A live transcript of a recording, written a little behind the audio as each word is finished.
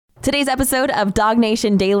Today's episode of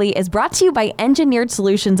DawgNation Daily is brought to you by Engineered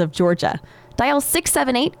Solutions of Georgia. Dial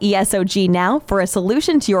 678-ESOG now for a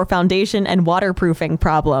solution to your foundation and waterproofing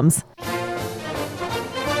problems.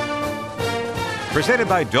 Presented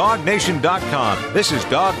by DawgNation.com. This is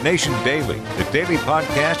DawgNation Daily, the daily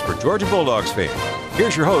podcast for Georgia Bulldogs fans.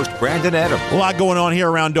 Here's your host, Brandon Adams. A lot going on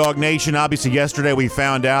here around DawgNation. Obviously, yesterday we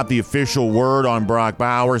found out the official word on Brock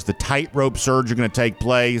Bowers. The tightrope surgery going to take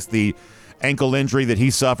place. The ankle injury that he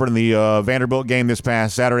suffered in the Vanderbilt game this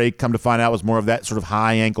past Saturday, come to find out, was more of that sort of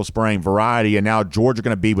high ankle sprain variety. And now Georgia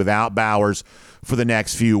going to be without Bowers for the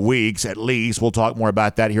next few weeks, at least. We'll talk more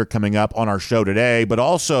about that here coming up on our show today. But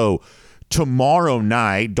also, tomorrow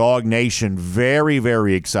night, DawgNation very,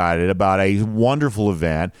 very excited about a wonderful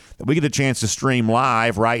event that we get a chance to stream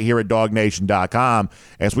live right here at DawgNation.com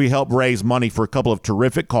as we help raise money for a couple of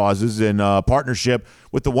terrific causes in partnership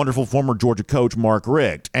with the wonderful former Georgia coach, Mark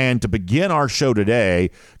Richt. And to begin our show today,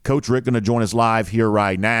 Coach Richt going to join us live here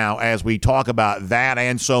right now as we talk about that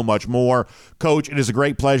and so much more. Coach, it is a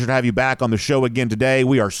great pleasure to have you back on the show again today.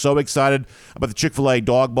 We are so excited about the Chick-fil-A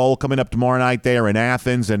Dawg Bowl coming up tomorrow night there in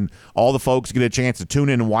Athens, and all the folks get a chance to tune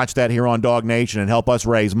in and watch that here on DawgNation and help us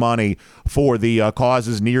raise money for the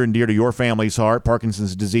causes near and dear to your family's heart,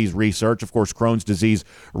 Parkinson's disease research, of course, Crohn's disease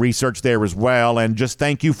research there as well. And just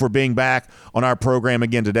thank you for being back on our program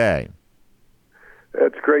again today.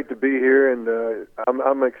 It's great to be here, and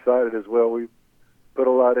I'm excited as well. We put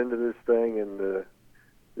a lot into this thing, and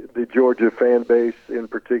the Georgia fan base in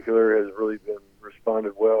particular has really been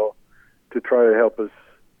responded well to try to help us,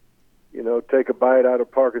 take a bite out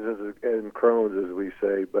of Parkinson's and Crohn's, as we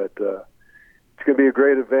say. But it's going to be a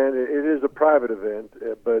great event. It is a private event,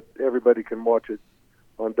 but everybody can watch it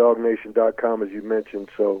on DawgNation.com, as you mentioned.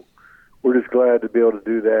 So we're just glad to be able to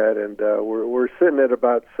do that, and we're sitting at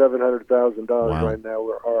about $700,000 right now.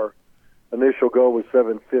 Our initial goal was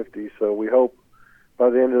 $750,000, so we hope by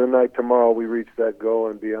the end of the night tomorrow we reach that goal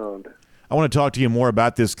and beyond. I want to talk to you more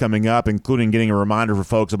about this coming up, including getting a reminder for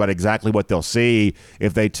folks about exactly what they'll see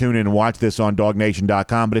if they tune in and watch this on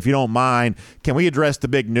DawgNation.com. But if you don't mind, can we address the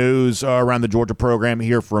big news around the Georgia program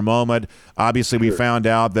here for a moment? Obviously, we found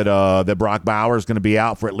out that Brock Bowers is going to be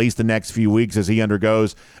out for at least the next few weeks as he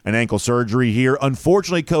undergoes an ankle surgery here.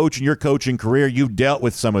 Unfortunately, Coach, in your coaching career, you've dealt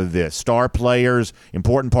with some of this. Star players,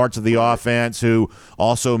 important parts of the offense who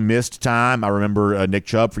also missed time. I remember Nick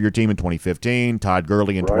Chubb for your team in 2015, Todd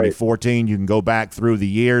Gurley in 2014. You can go back through the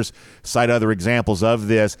years, cite other examples of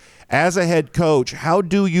this. As a head coach, how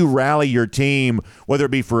do you rally your team, whether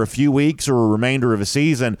it be for a few weeks or a remainder of a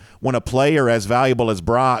season, when a player as valuable as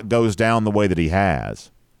Brock goes down the way that he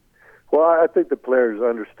has? Well, I think the players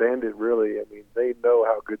understand it, really. I mean, they know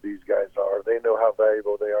how good these guys are. They know how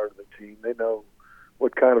valuable they are to the team. They know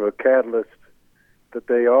what kind of a catalyst that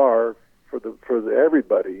they are for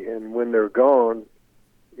everybody. And when they're gone,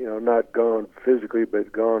 not gone physically,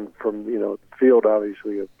 but gone from, the field,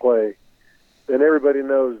 obviously, of play, then everybody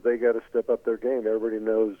knows they got to step up their game. Everybody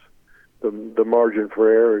knows the margin for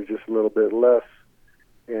error is just a little bit less.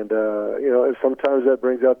 And, sometimes that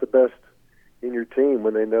brings out the best in your team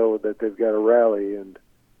when they know that they've got to rally. And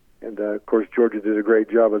of course, Georgia did a great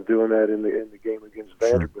job of doing that in the game against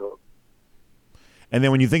Vanderbilt. And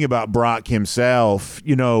then when you think about Brock himself,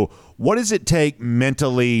 what does it take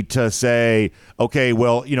mentally to say, okay,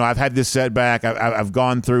 well, I've had this setback, I've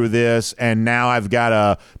gone through this, and now I've got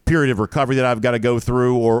a period of recovery that I've got to go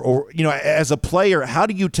through, or as a player, how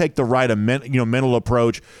do you take the right mental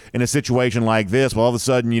approach in a situation like this? Well, all of a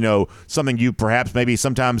sudden, something you perhaps maybe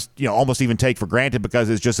sometimes almost even take for granted because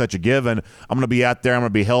it's just such a given. I'm going to be out there, I'm going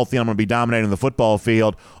to be healthy, I'm going to be dominating the football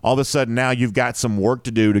field. All of a sudden now you've got some work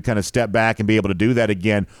to do to kind of step back and be able to do that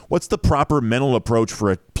again. What's the proper mental approach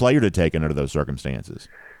for a player to take under those circumstances?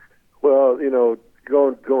 Well,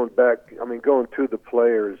 going back, going to the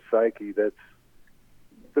player's psyche, that's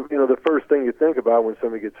the first thing you think about when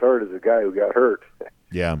somebody gets hurt is a guy who got hurt.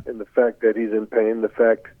 Yeah. And the fact that he's in pain, the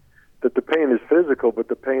fact that the pain is physical, but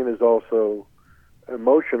the pain is also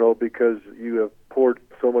emotional because you have poured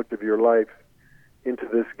so much of your life into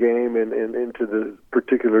this game and into the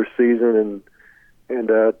particular season, and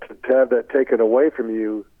to have that taken away from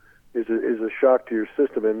you is a shock to your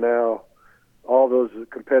system. And now all those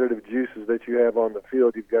competitive juices that you have on the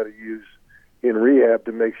field, you've got to use in rehab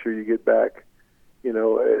to make sure you get back,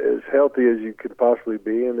 as healthy as you could possibly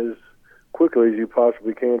be and as quickly as you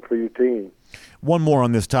possibly can for your team. One more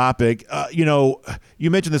on this topic. You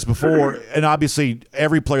mentioned this before, and obviously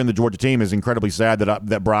every player in the Georgia team is incredibly sad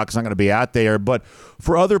that Brock's not going to be out there. But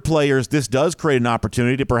for other players, this does create an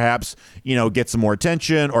opportunity to perhaps, get some more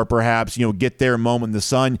attention or perhaps, get their moment in the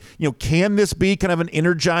sun. Can this be kind of an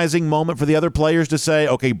energizing moment for the other players to say,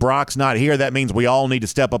 okay, Brock's not here. That means we all need to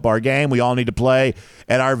step up our game. We all need to play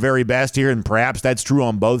at our very best here. And perhaps that's true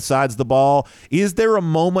on both sides of the ball. Is there a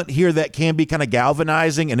moment here that can be kind of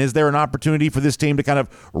galvanizing? And is there an opportunity for this team to kind of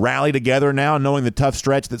rally together now, knowing the tough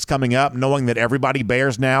stretch that's coming up, knowing that everybody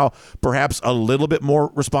bears now perhaps a little bit more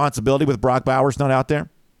responsibility with Brock Bowers not out there?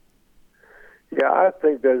 Yeah, I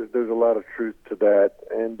think there's a lot of truth to that,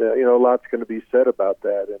 and a lot's going to be said about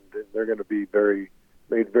that, and they're going to be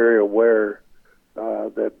made very aware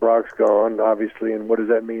that Brock's gone, obviously, and what does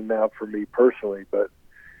that mean now for me personally? But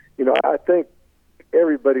I think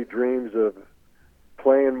everybody dreams of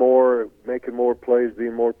playing more, making more plays,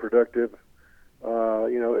 being more productive.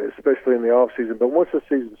 Especially in the off season. But once the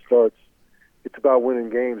season starts, it's about winning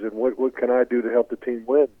games and what can I do to help the team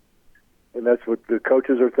win? And that's what the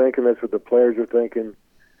coaches are thinking. That's what the players are thinking.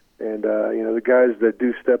 And the guys that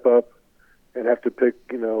do step up and have to pick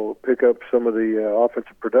up some of the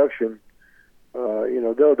offensive production,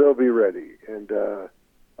 they'll be ready. And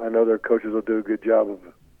I know their coaches will do a good job of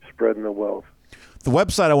spreading the wealth. The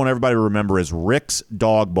website I want everybody to remember is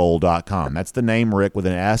ricksdawgbowl.com. That's the name Rick with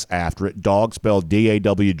an S after it. Dawg spelled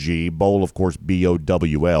D-A-W-G. Bowl, of course,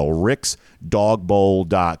 B-O-W-L.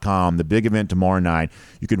 ricksdawgbowl.com. The big event tomorrow night.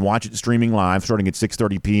 You can watch it streaming live starting at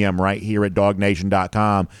 6:30 p.m. right here at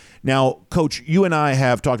DawgNation.com. Now, Coach, you and I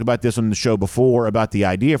have talked about this on the show before about the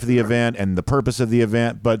idea for the event and the purpose of the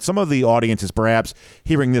event, but some of the audience is perhaps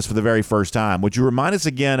hearing this for the very first time. Would you remind us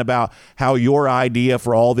again about how your idea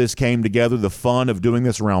for all this came together, the fun of doing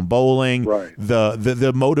this around bowling, right,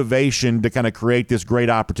 the motivation to kind of create this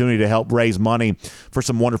great opportunity to help raise money for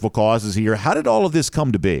some wonderful causes here? How did all of this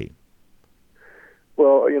come to be?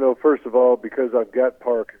 Well, first of all, because I've got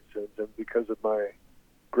Parkinson's and because of my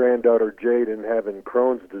granddaughter Jaden having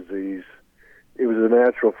Crohn's disease, it was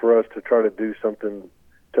natural for us to try to do something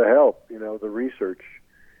to help, the research.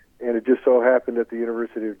 And it just so happened at the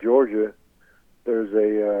University of Georgia, there's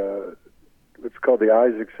it's called the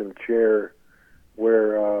Isaacson Chair,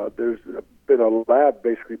 where there's been a lab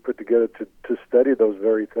basically put together to study those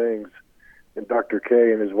very things. And Dr.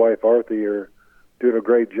 K and his wife Arthi are doing a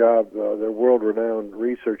great job. They're world-renowned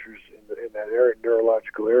researchers in that area,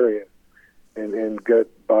 neurological area, and gut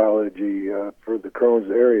biology for the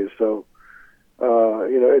Crohn's area. So,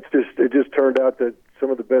 it just turned out that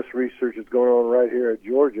some of the best research is going on right here at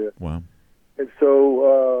Georgia. Wow. And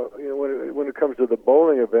so, when it comes to the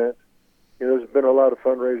bowling event, there's been a lot of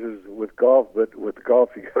fundraisers with golf, but with golf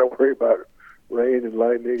you got to worry about rain and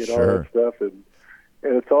lightning and all that stuff, and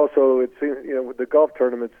it's also, it seems, the golf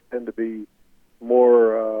tournaments tend to be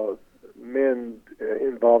more men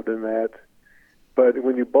involved in that, but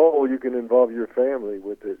when you bowl, you can involve your family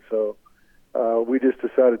with it. So we just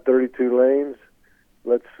decided 32 lanes.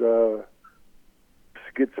 Let's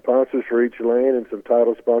get sponsors for each lane and some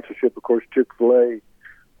title sponsorship. Of course, Chick-fil-A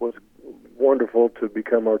was wonderful to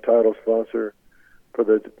become our title sponsor for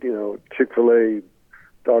the Chick-fil-A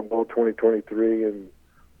Dawg Bowl 2023, and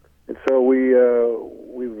so we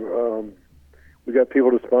got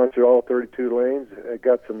people to sponsor all 32 lanes. I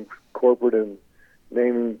got some corporate and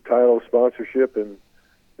naming title sponsorship, and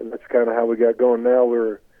that's kind of how we got going. Now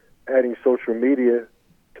we're adding social media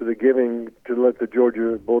to the giving to let the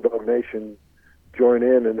Georgia Bulldog Nation join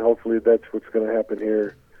in, and hopefully that's what's going to happen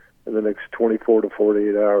here in the next 24 to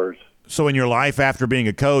 48 hours. So in your life after being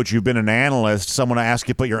a coach, you've been an analyst. Someone asked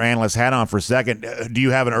you to put your analyst hat on for a second. Do you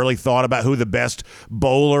have an early thought about who the best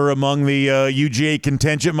bowler among the UGA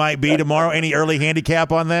contingent might be tomorrow? Any early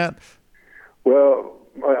handicap on that? Well,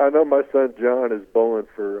 I know my son John is bowling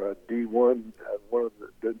for D1, one of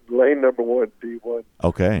the lane number one D1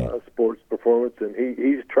 sports performance, and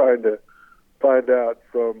he's trying to find out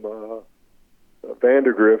from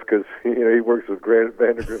Vandergrift, because he works with Grant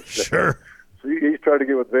Vandergrift. Sure. So he's trying to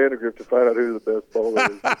get with Vandergrift to find out who the best bowler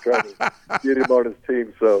is, to try to get him on his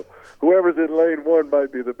team. So whoever's in lane one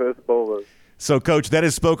might be the best bowler. So, Coach, that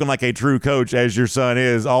is spoken like a true coach, as your son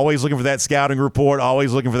is. Always looking for that scouting report,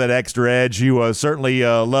 always looking for that extra edge. You certainly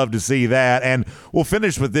love to see that. And we'll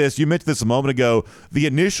finish with this. You mentioned this a moment ago. The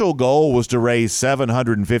initial goal was to raise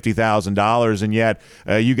 $750,000, and yet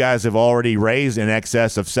you guys have already raised in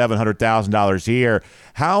excess of $700,000 here.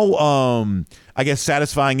 How I guess,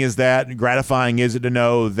 satisfying is that, gratifying is it to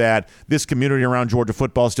know that this community around Georgia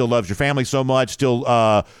football still loves your family so much, still,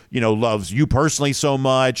 loves you personally so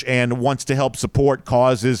much, and wants to help support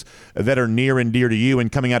causes that are near and dear to you,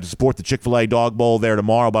 and coming out to support the Chick-fil-A Dawg Bowl there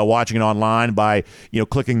tomorrow by watching it online, by,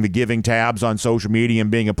 clicking the giving tabs on social media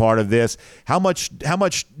and being a part of this. How much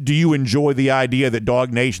do you enjoy the idea that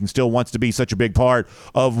DawgNation still wants to be such a big part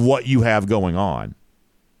of what you have going on?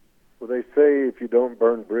 Well, they say if you don't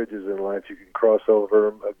burn bridges in life, you can cross over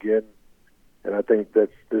them again. And I think this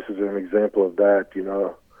is an example of that.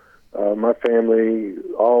 My family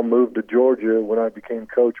all moved to Georgia when I became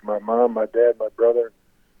coach. My mom, my dad, my brother,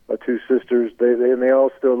 my two sisters, they all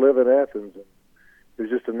still live in Athens. And it was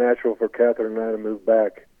just a natural for Catherine and I to move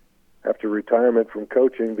back after retirement from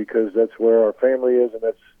coaching, because that's where our family is, and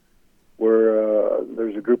that's where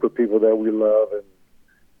there's a group of people that we love,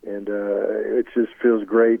 and it just feels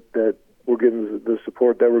great that we're getting the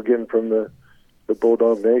support that we're getting from the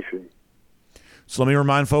Bulldog Nation. So let me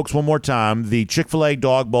remind folks one more time, the Chick-fil-A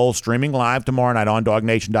Dawg Bowl streaming live tomorrow night on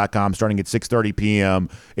DawgNation.com starting at 6:30 p.m.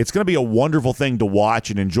 It's going to be a wonderful thing to watch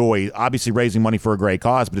and enjoy, obviously raising money for a great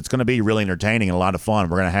cause, but it's going to be really entertaining and a lot of fun.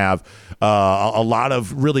 We're going to have a lot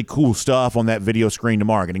of really cool stuff on that video screen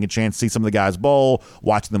tomorrow, getting a chance to see some of the guys bowl,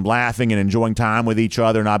 watching them laughing and enjoying time with each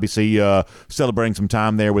other, and obviously celebrating some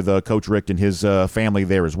time there with Coach Richt and his family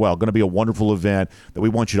there as well. Going to be a wonderful event that we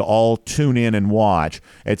want you to all tune in and watch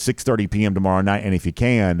at 6:30 p.m. tomorrow night. And if you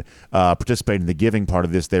can, participate in the giving part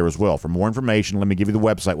of this there as well. For more information, let me give you the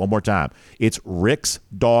website one more time. It's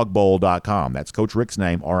ricksdawgbowl.com. That's Coach Richt's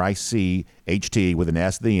name, R-I-C-H-T with an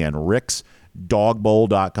S at the end,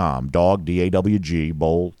 ricksdawgbowl.com. Dog, D-A-W-G,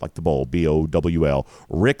 bowl, like the bowl, B-O-W-L.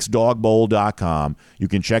 ricksdawgbowl.com. You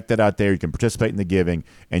can check that out there. You can participate in the giving,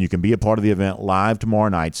 and you can be a part of the event live tomorrow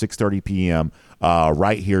night, 6:30 p.m.,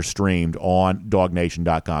 right here streamed on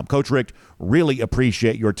DawgNation.com. Coach Richt, really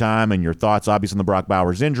appreciate your time and your thoughts, obviously, on the Brock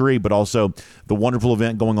Bowers injury, but also the wonderful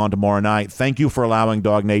event going on tomorrow night. Thank you for allowing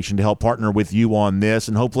DawgNation to help partner with you on this,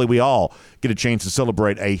 and hopefully we all get a chance to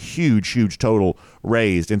celebrate a huge, huge total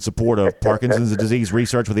raised in support of Parkinson's disease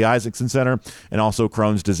research with the Isaacson Center, and also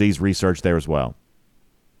Crohn's disease research there as well.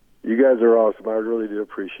 You guys are awesome. I really do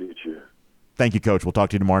appreciate you. Thank you, Coach. We'll talk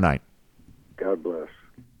to you tomorrow night. God bless.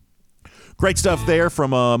 Great stuff there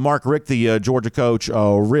from Mark Richt, the Georgia coach,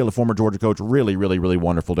 former Georgia coach. Really, really, really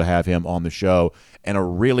wonderful to have him on the show, and a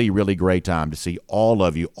really, really great time to see all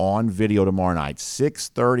of you on video tomorrow night,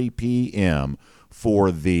 6:30 p.m.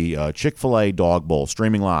 for the Chick-fil-A Dawg Bowl,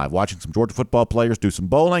 streaming live, watching some Georgia football players do some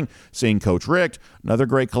bowling, seeing Coach Richt, another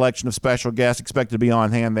great collection of special guests expected to be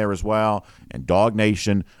on hand there as well, and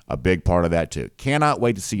DawgNation, a big part of that too. Cannot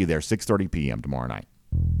wait to see you there, 6:30 p.m. tomorrow night.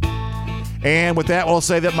 And with that, we'll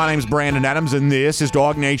say that my name is Brandon Adams, and this is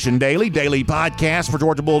DawgNation Daily podcast for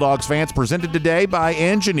Georgia Bulldogs fans, presented today by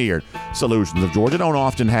Engineered Solutions of Georgia. Don't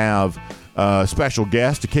often have special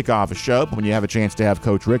guests to kick off a show, but when you have a chance to have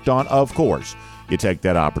Coach Richt on, of course, you take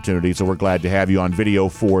that opportunity. So we're glad to have you on video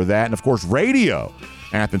for that. And, of course, radio,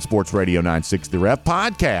 Athens Sports Radio 960 Rep,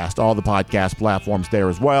 podcast, all the podcast platforms there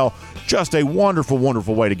as well. Just a wonderful,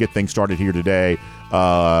 wonderful way to get things started here today.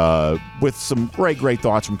 With some great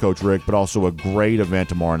thoughts from Coach Richt, but also a great event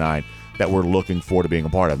tomorrow night that we're looking forward to being a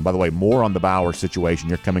part of. And by the way, more on the Bauer situation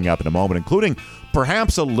here coming up in a moment, including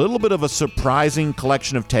perhaps a little bit of a surprising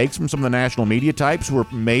collection of takes from some of the national media types who are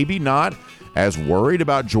maybe not as worried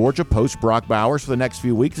about Georgia post-Brock Bowers for the next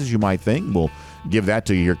few weeks as you might think. We'll give that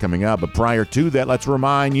to you here coming up. But prior to that, let's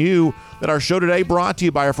remind you that our show today brought to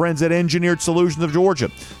you by our friends at Engineered Solutions of Georgia.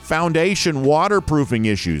 Foundation waterproofing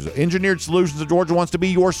issues. Engineered Solutions of Georgia wants to be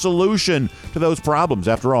your solution to those problems.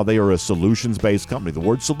 After all, they are a solutions-based company. The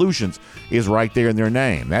word solutions is right there in their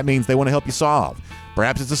name. That means they want to help you solve.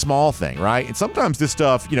 Perhaps it's a small thing, right? And sometimes this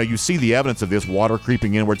stuff, you see the evidence of this, water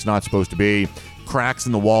creeping in where it's not supposed to be, cracks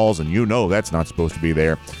in the walls, and that's not supposed to be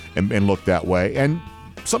there and look that way. And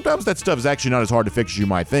sometimes that stuff is actually not as hard to fix as you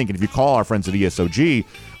might think. And if you call our friends at ESOG,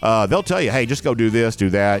 they'll tell you, hey, just go do this, do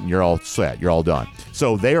that, and you're all set. You're all done.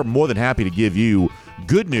 So they are more than happy to give you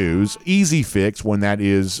good news, easy fix when that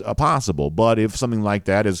is possible. But if something like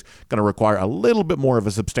that is going to require a little bit more of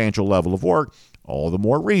a substantial level of work, all the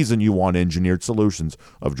more reason you want Engineered Solutions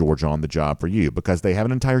of Georgia on the job for you, because they have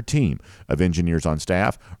an entire team of engineers on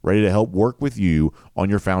staff ready to help work with you on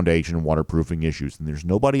your foundation and waterproofing issues. And there's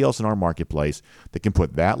nobody else in our marketplace that can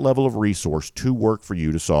put that level of resource to work for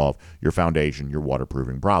you to solve your foundation, your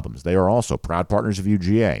waterproofing problems. They are also proud partners of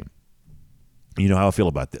UGA. You know how I feel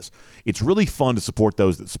about this. It's really fun to support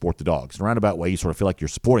those that support the Dogs. In a roundabout way, you sort of feel like you're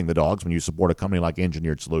supporting the Dogs when you support a company like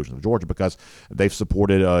Engineered Solutions of Georgia because they've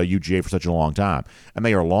supported UGA for such a long time. And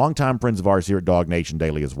they are longtime friends of ours here at DawgNation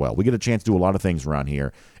Daily as well. We get a chance to do a lot of things around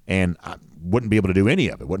here, and I wouldn't be able to do any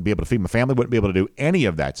of it. Wouldn't be able to feed my family, wouldn't be able to do any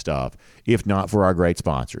of that stuff if not for our great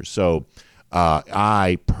sponsors. So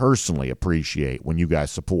I personally appreciate when you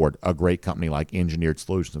guys support a great company like Engineered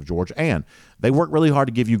Solutions of Georgia, and they work really hard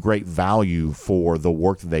to give you great value for the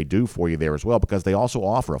work that they do for you there as well, because they also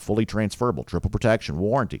offer a fully transferable triple protection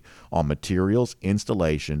warranty on materials,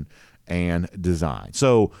 installation, and design.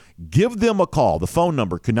 So give them a call. The phone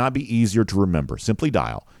number could not be easier to remember. Simply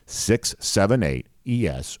dial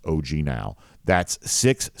 678-ESOG now. That's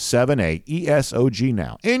 678-ESOG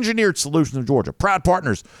now. Engineered Solutions of Georgia, proud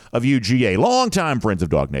partners of UGA, longtime friends of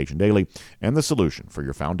DawgNation Daily, and the solution for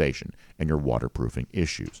your foundation and your waterproofing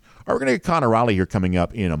issues. All right, we're going to get Connor Riley here coming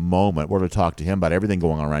up in a moment. We're going to talk to him about everything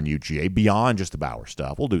going on around UGA beyond just the Bowers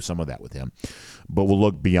stuff. We'll do some of that with him, but we'll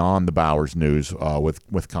look beyond the Bowers news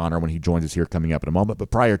with Connor when he joins us here coming up in a moment.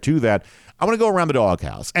 But prior to that, I want to go around the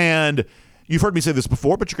doghouse. And you've heard me say this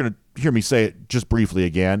before, but you're going to hear me say it just briefly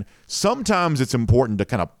again. Sometimes it's important to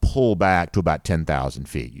kind of pull back to about 10,000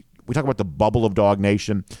 feet. We talk about the bubble of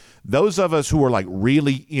DawgNation. Those of us who are like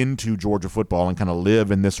really into Georgia football and kind of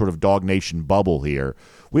live in this sort of DawgNation bubble here,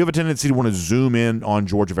 we have a tendency to want to zoom in on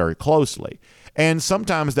Georgia very closely. And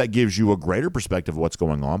sometimes that gives you a greater perspective of what's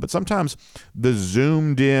going on, but sometimes the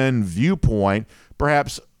zoomed in viewpoint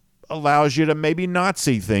perhaps allows you to maybe not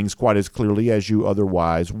see things quite as clearly as you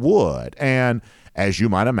otherwise would. And as you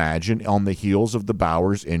might imagine, on the heels of the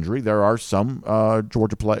Bowers injury, there are some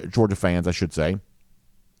Georgia fans, I should say,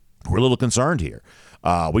 who are a little concerned here.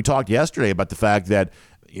 We talked yesterday about the fact that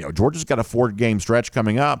Georgia's got a 4-game stretch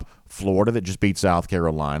coming up. Florida that just beat South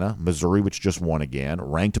Carolina, Missouri which just won again,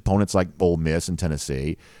 ranked opponents like Ole Miss and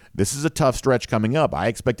Tennessee. This is a tough stretch coming up. I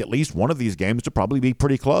expect at least one of these games to probably be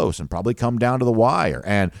pretty close and probably come down to the wire.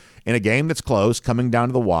 And in a game that's close, coming down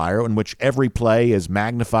to the wire, in which every play is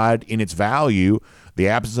magnified in its value, the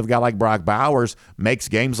absence of a guy like Brock Bowers makes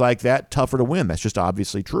games like that tougher to win. That's just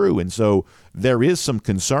obviously true. And so there is some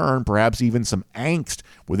concern, perhaps even some angst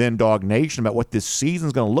within DawgNation about what this season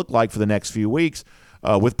is going to look like for the next few weeks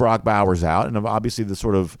with Brock Bowers out. And obviously the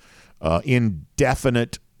sort of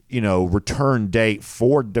indefinite return date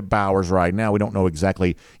for Bowers right now. We don't know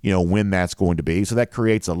exactly, when that's going to be. So that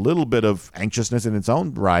creates a little bit of anxiousness in its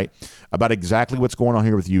own right about exactly what's going on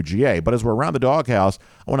here with UGA. But as we're around the doghouse,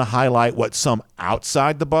 I want to highlight what some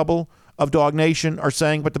outside the bubble of DawgNation are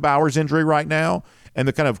saying about the Bowers injury right now, and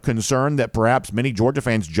the kind of concern that perhaps many Georgia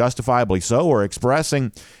fans, justifiably so, are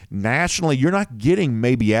expressing nationally. You're not getting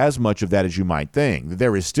maybe as much of that as you might think.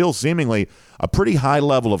 There is still seemingly a pretty high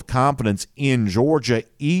level of confidence in Georgia,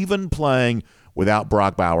 even playing without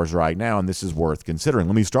Brock Bowers right now, and this is worth considering.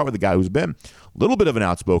 Let me start with the guy who's been a little bit of an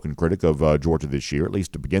outspoken critic of Georgia this year, at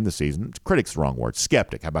least to begin the season. Critic's the wrong word.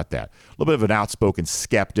 Skeptic. How about that? A little bit of an outspoken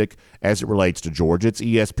skeptic as it relates to Georgia. It's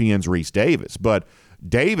ESPN's Richt Davis. But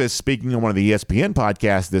Davis, speaking on one of the ESPN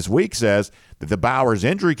podcasts this week, says that the Bowers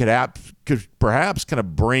injury could perhaps kind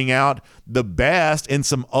of bring out the best in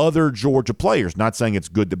some other Georgia players. Not saying it's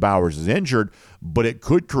good that Bowers is injured, but it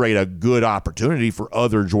could create a good opportunity for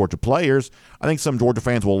other Georgia players. I think some Georgia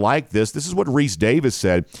fans will like this. This is what Richt Davis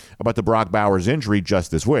said about the Brock Bowers injury just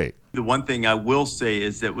this week. The one thing I will say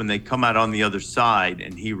is that when they come out on the other side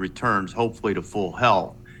and he returns, hopefully to full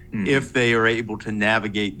health, if they are able to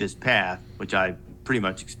navigate this path, which I pretty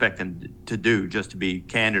much expect them to do, just to be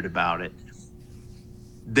candid about it,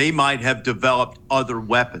 they might have developed other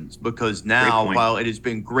weapons, because now, while it has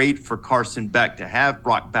been great for Carson Beck to have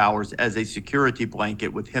Brock Bowers as a security blanket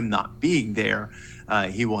with him not being there,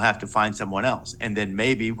 he will have to find someone else. And then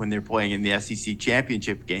maybe when they're playing in the SEC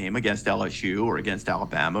championship game against LSU or against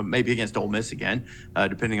Alabama, maybe against Ole Miss again,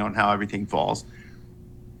 depending on how everything falls,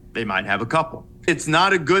 they might have a couple. It's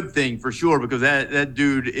not a good thing for sure, because that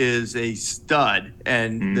dude is a stud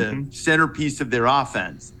and the centerpiece of their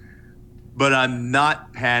offense. But I'm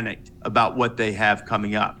not panicked about what they have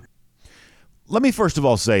coming up. Let me first of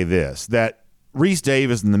all say this, that Richt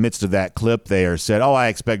Davis, in the midst of that clip there, said, I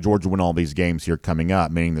expect Georgia to win all these games here coming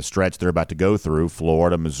up, meaning the stretch they're about to go through,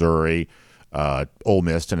 Florida, Missouri, Ole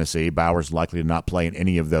Miss, Tennessee. Bowers likely to not play in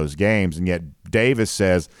any of those games, and yet Davis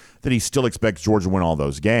says that he still expects Georgia to win all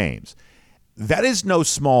those games. That is no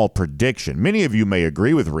small prediction. Many of you may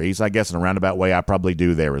agree with Richt. I guess in a roundabout way I probably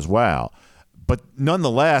do there as well. But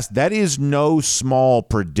nonetheless, that is no small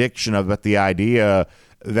prediction about the idea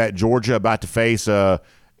that Georgia about to face as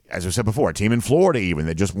I said before, a team in Florida even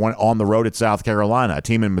that just went on the road at South Carolina, a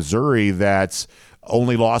team in Missouri that's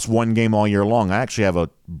only lost one game all year long. I actually have a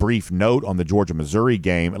brief note on the Georgia-Missouri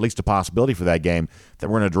game, at least a possibility for that game, that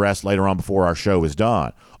we're going to address later on before our show is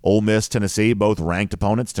done. Ole Miss, Tennessee, both ranked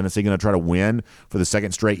opponents. Tennessee going to try to win for the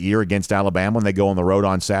second straight year against Alabama when they go on the road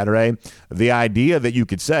on Saturday. The idea that you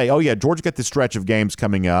could say, oh, yeah, Georgia got this stretch of games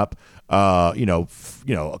coming up, a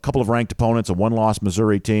couple of ranked opponents, a one-loss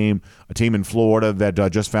Missouri team, a team in Florida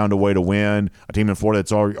that just found a way to win, a team in Florida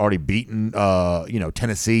that's already beaten,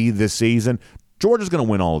 Tennessee this season. Georgia's going to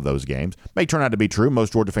win all of those games. May turn out to be true.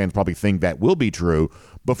 Most Georgia fans probably think that will be true.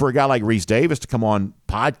 But for a guy like Reese Davis to come on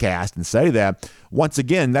podcast and say that, once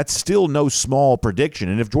again, that's still no small prediction.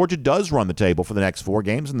 And if Georgia does run the table for the next 4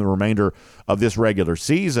 games and the remainder of this regular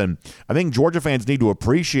season, I think Georgia fans need to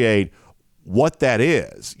appreciate what that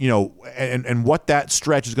is, and what that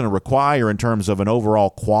stretch is going to require in terms of an overall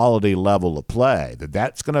quality level of play.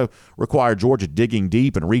 That's going to require Georgia digging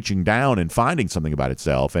deep and reaching down and finding something about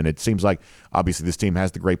itself. And it seems like, obviously, this team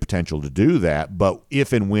has the great potential to do that. But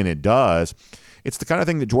if and when it does, it's the kind of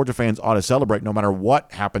thing that Georgia fans ought to celebrate no matter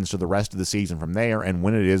what happens to the rest of the season from there and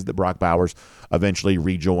when it is that Brock Bowers eventually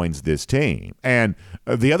rejoins this team. And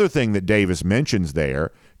the other thing that Davis mentions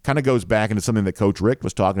there kind of goes back into something that Coach Richt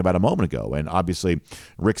was talking about a moment ago. And obviously,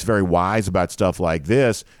 Richt's very wise about stuff like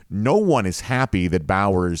this. No one is happy that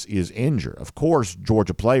Bowers is injured. Of course,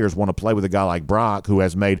 Georgia players want to play with a guy like Brock, who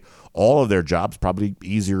has made all of their jobs probably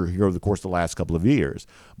easier here over the course of the last couple of years.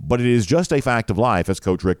 But it is just a fact of life, as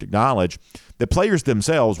Coach Richt acknowledged, that players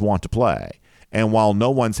themselves want to play. And while no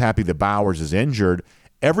one's happy that Bowers is injured,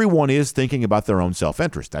 everyone is thinking about their own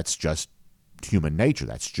self-interest. That's just human nature.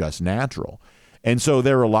 That's just natural. And so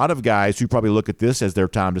there are a lot of guys who probably look at this as their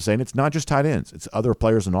time to say, and it's not just tight ends, it's other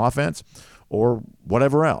players in offense or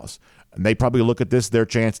whatever else. And they probably look at this their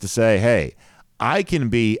chance to say, hey, I can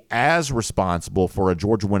be as responsible for a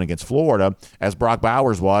Georgia win against Florida as Brock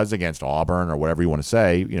Bowers was against Auburn or whatever you want to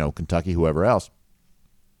say, Kentucky, whoever else.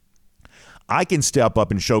 I can step up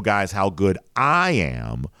and show guys how good I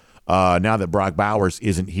am now that Brock Bowers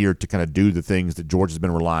isn't here to kind of do the things that Georgia's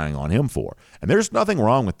been relying on him for. And there's nothing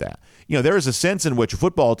wrong with that. There is a sense in which a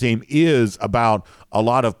football team is about a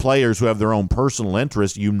lot of players who have their own personal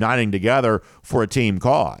interests uniting together for a team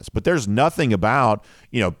cause. But there's nothing about,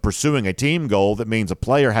 pursuing a team goal that means a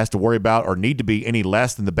player has to worry about or need to be any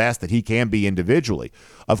less than the best that he can be individually.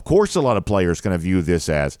 Of course, a lot of players kind of view this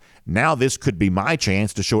as, now this could be my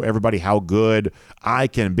chance to show everybody how good I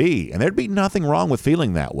can be. And there'd be nothing wrong with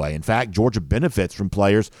feeling that way. In fact, Georgia benefits from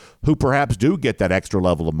players who perhaps do get that extra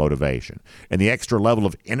level of motivation and the extra level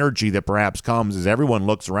of energy that perhaps comes as everyone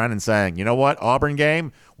looks around and saying, you know what, Auburn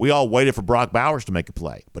game, we all waited for Brock Bowers to make a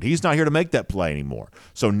play, but he's not here to make that play anymore.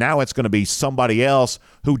 So now it's going to be somebody else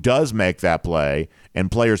who does make that play, and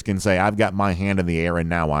players can say, I've got my hand in the air and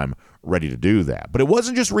now I'm ready to do that. But it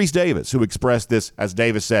wasn't just Reese Davis who expressed this, as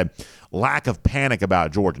Davis said, lack of panic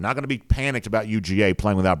about Georgia. Not going to be panicked about UGA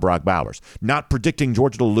playing without Brock Bowers. Not predicting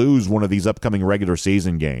Georgia to lose one of these upcoming regular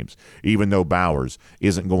season games, even though Bowers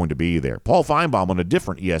isn't going to be there. Paul Feinbaum on a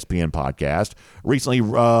different ESPN podcast recently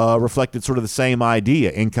reflected sort of the same idea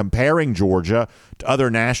in comparing Georgia to other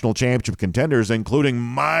national championship contenders, including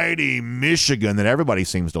mighty Michigan that everybody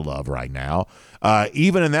seems to love right now.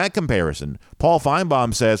 Even in that comparison, Paul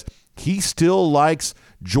Feinbaum says he still likes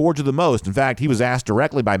Georgia the most. In fact, he was asked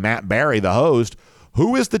directly by Matt Barry, the host,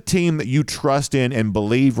 who is the team that you trust in and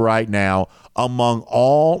believe right now among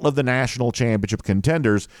all of the national championship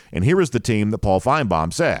contenders? And here is the team that Paul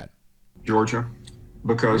Feinbaum said. Georgia,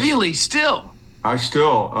 because really still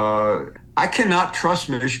I cannot trust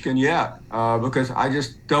Michigan yet because I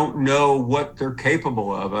just don't know what they're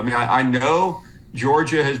capable of. I mean, I know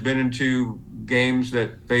Georgia has been into games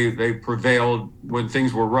that they prevailed when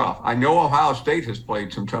things were rough. I know Ohio State has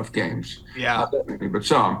played some tough games. Yeah. Not definitely, but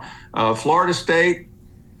some. Florida State,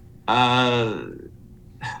 the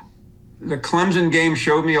Clemson game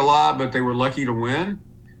showed me a lot, but they were lucky to win.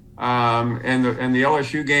 And the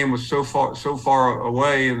LSU game was so far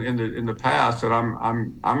away in the past that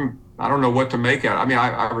I don't know what to make out. I mean,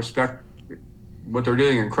 I respect what they're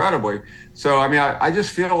doing incredibly. So, I mean, I just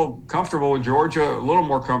feel comfortable with Georgia, a little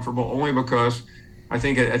more comfortable, only because I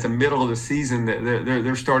think at the middle of the season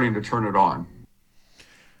they're starting to turn it on.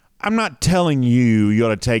 I'm not telling you ought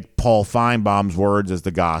to take Paul Feinbaum's words as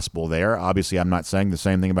the gospel there. Obviously, I'm not saying the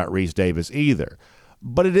same thing about Reese Davis either.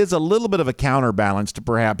 But it is a little bit of a counterbalance to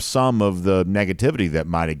perhaps some of the negativity that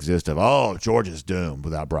might exist of, Georgia's doomed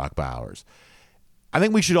without Brock Bowers. I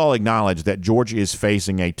think we should all acknowledge that Georgia is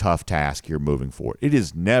facing a tough task here moving forward. It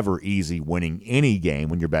is never easy winning any game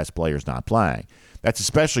when your best player is not playing. That's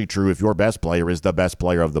especially true if your best player is the best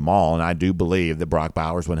player of them all, and I do believe that Brock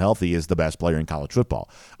Bowers, when healthy, is the best player in college football.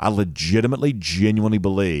 I legitimately, genuinely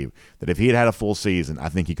believe that if he had had a full season, I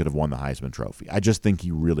think he could have won the Heisman Trophy. I just think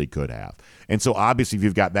he really could have. And so obviously if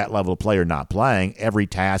you've got that level of player not playing, every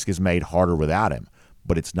task is made harder without him.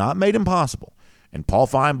 But it's not made impossible. And Paul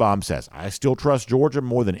Feinbaum says, I still trust Georgia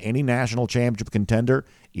more than any national championship contender,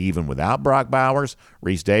 even without Brock Bowers.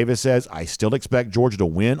 Reese Davis says, I still expect Georgia to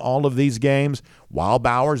win all of these games while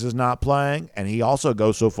Bowers is not playing. And he also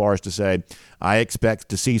goes so far as to say, I expect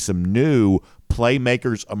to see some new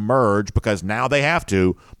playmakers emerge because now they have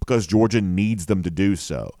to, because Georgia needs them to do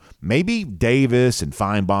so. Maybe Davis and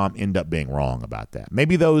Feinbaum end up being wrong about that.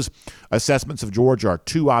 Maybe those assessments of Georgia are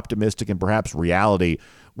too optimistic, and perhaps reality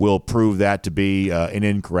will prove that to be an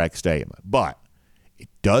incorrect statement. But it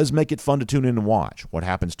does make it fun to tune in and watch what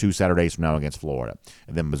happens 2 Saturdays from now against Florida,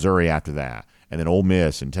 and then Missouri after that, and then Ole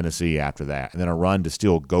Miss and Tennessee after that, and then a run to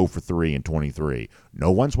still go for 3 in 23. No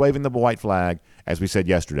one's waving the white flag, as we said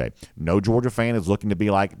yesterday. No Georgia fan is looking to be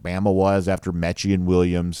like Bama was after Mechie and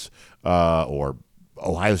Williams, or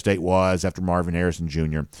Ohio State was after Marvin Harrison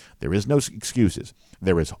Jr. There is no excuses.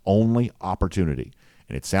 There is only opportunity.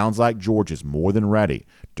 And it sounds like Georgia's more than ready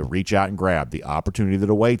to reach out and grab the opportunity that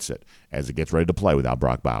awaits it as it gets ready to play without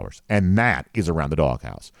Brock Bowers. And that is Around the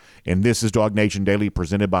Doghouse. And this is DawgNation Daily,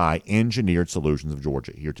 presented by Engineered Solutions of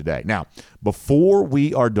Georgia here today. Now, before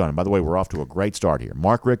we are done, by the way, we're off to a great start here.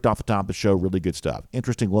 Mark Richt off the top of the show, really good stuff.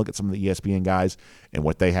 Interesting look at some of the ESPN guys and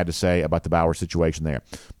what they had to say about the Bowers situation there.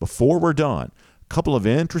 Before we're done, a couple of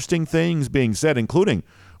interesting things being said, including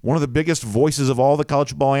one of the biggest voices of all the college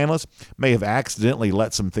football analysts may have accidentally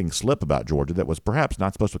let some things slip about Georgia that was perhaps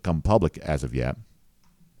not supposed to become public as of yet.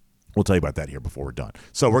 We'll tell you about that here before we're done.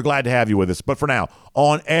 So we're glad to have you with us. But for now,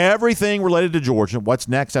 on everything related to Georgia, what's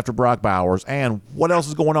next after Brock Bowers, and what else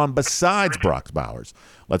is going on besides Brock Bowers,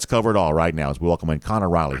 let's cover it all right now as we welcome in Connor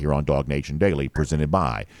Riley here on DawgNation Daily, presented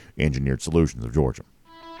by Engineered Solutions of Georgia.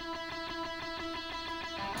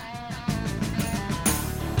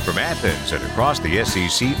 From Athens and across the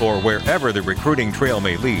SEC or wherever the recruiting trail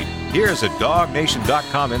may lead, here's a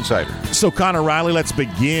DawgNation.com insider. So, Connor Riley, let's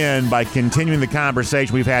begin by continuing the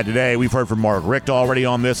conversation we've had today. We've heard from Mark Richt already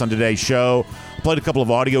on this on today's show. Played a couple of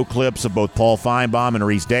audio clips of both Paul Feinbaum and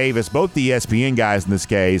Reese Davis, both the ESPN guys in this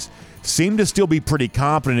case, seem to still be pretty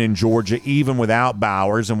confident in Georgia even without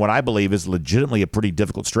Bowers, and what I believe is legitimately a pretty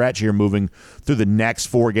difficult stretch here moving through the next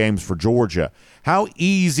 4 games for Georgia. How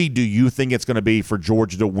easy do you think it's going to be for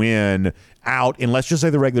Georgia to win out in, let's just say,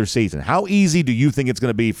 the regular season? How easy do you think it's going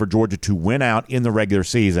to be for Georgia to win out in the regular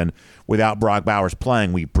season without Brock Bowers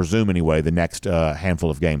playing, we presume anyway, the next handful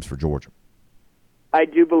of games for Georgia? I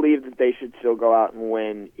do believe that they should still go out and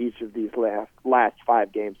win each of these last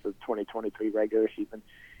 5 games of the 2023 regular season,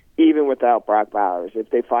 even without Brock Bowers. If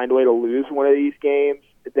they find a way to lose one of these games,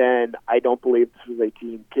 then I don't believe this is a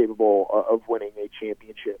team capable of winning a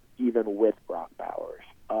championship, even with Brock Bowers.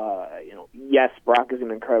 Yes, Brock is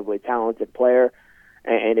an incredibly talented player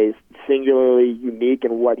and is singularly unique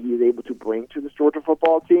in what he is able to bring to this Georgia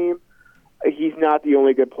football team. He's not the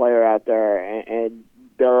only good player out there, and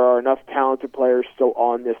there are enough talented players still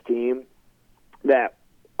on this team that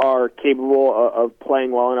are capable of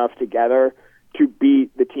playing well enough together to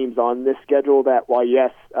beat the teams on this schedule that, while,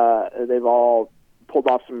 yes, they've all pulled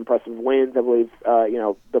off some impressive wins. I believe,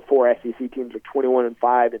 the 4 SEC teams are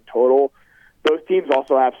 21-5 in total. Those teams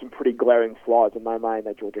also have some pretty glaring flaws in my mind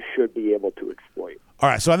that Georgia should be able to exploit. All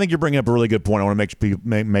right, so I think you're bringing up a really good point. I want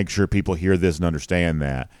to make sure people hear this and understand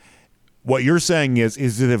that. What you're saying is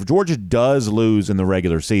that if Georgia does lose in the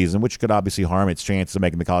regular season, which could obviously harm its chances of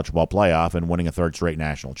making the college football playoff and winning a 3rd straight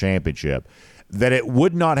national championship, that it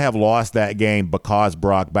would not have lost that game because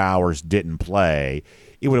Brock Bowers didn't play.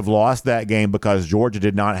 It would have lost that game because Georgia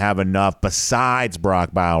did not have enough besides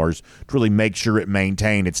Brock Bowers to really make sure it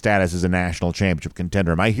maintained its status as a national championship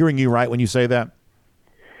contender. Am I hearing you right when you say that?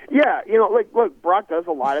 Yeah, look, Brock does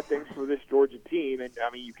a lot of things for this Georgia team, and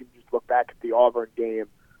I mean, you can just look back at the Auburn game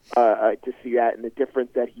to see that and the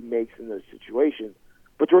difference that he makes in those situations.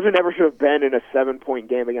 But Georgia never should have been in a 7-point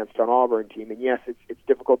game against an Auburn team. And yes, it's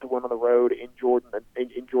difficult to win on the road in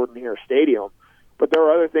Jordan-Hare Stadium. But there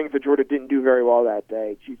are other things that Georgia didn't do very well that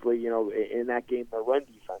day, chiefly, in that game, the run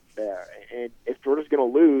defense there. And if Georgia's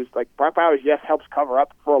going to lose, like, Brock Bowers, yes, helps cover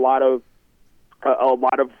up for a lot of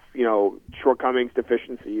shortcomings,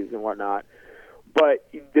 deficiencies, and whatnot. But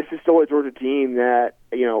this is still a Georgia team that,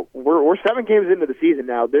 we're 7 games into the season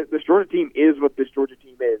now. This Georgia team is what this Georgia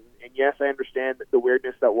team is. And yes, I understand the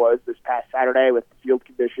weirdness that was this past Saturday with the field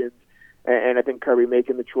conditions, and I think Kirby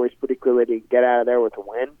making the choice pretty clearly to get out of there with a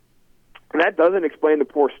win. And that doesn't explain the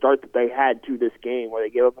poor start that they had to this game, where they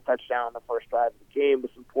gave up a touchdown on the first drive of the game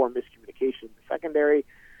with some poor miscommunication in the secondary,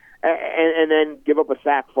 and then give up a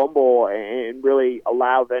sack fumble and really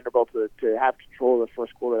allow Vanderbilt to have control of the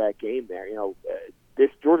first quarter of that game there.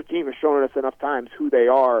 This Georgia team has shown us enough times who they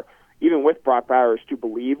are, even with Brock Bowers, to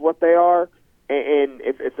believe what they are. And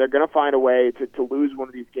if they're going to find a way to lose one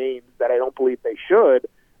of these games that I don't believe they should,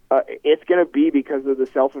 it's going to be because of the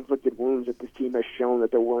self-inflicted wounds that this team has shown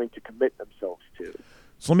that they're willing to commit themselves to.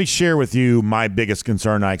 So let me share with you my biggest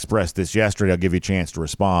concern. I expressed this yesterday. I'll give you a chance to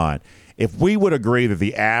respond. If we would agree that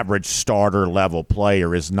the average starter-level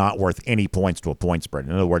player is not worth any points to a point spread,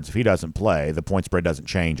 in other words, if he doesn't play, the point spread doesnst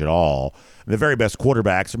change at all. The very best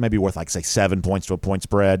quarterbacks are maybe worth, say, 7 points to a point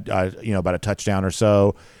spread, about a touchdown or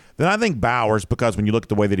so. Then I think Bowers, because when you look at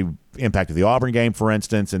the way that he impacted the Auburn game, for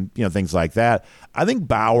instance, and things like that, I think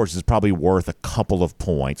Bowers is probably worth a couple of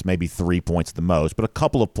points, maybe 3 points at the most, but a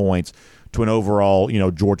couple of points to an overall,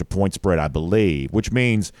 Georgia point spread, I believe, which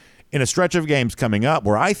means in a stretch of games coming up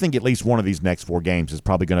where I think at least one of these next 4 games is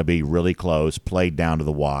probably going to be really close, played down to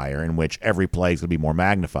the wire, in which every play is going to be more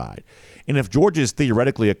magnified. And if Georgia is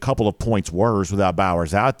theoretically a couple of points worse without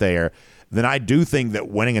Bowers out there, then I do think that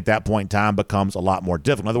winning at that point in time becomes a lot more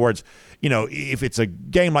difficult. In other words, if it's a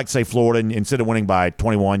game like, say, Florida, and instead of winning by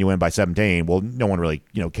 21, you win by 17, well, no one really,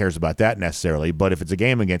 cares about that necessarily. But if it's a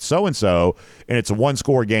game against so-and-so and it's a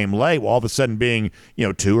one-score game late, well, all of a sudden being,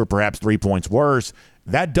 2 or perhaps 3 points worse,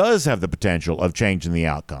 that does have the potential of changing the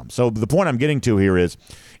outcome. So the point I'm getting to here is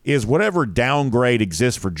whatever downgrade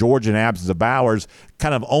exists for Georgia in absence of Bowers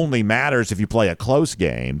kind of only matters if you play a close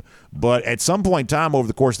game. But at some point in time over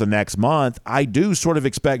the course of the next month, I do sort of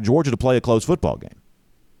expect Georgia to play a close football game.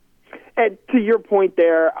 And to your point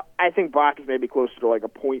there, I think Brock is maybe closer to like a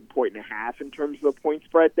point and a half in terms of the point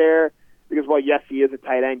spread there. Because while, yes, he is a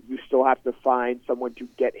tight end, you still have to find someone to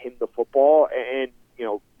get him the football. And,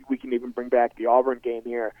 we can even bring back the Auburn game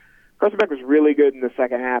here. Carson Beck was really good in the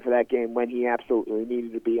second half of that game when he absolutely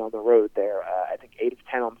needed to be on the road there. I think 8 of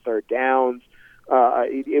 10 on third downs.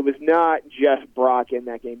 It was not just Brock in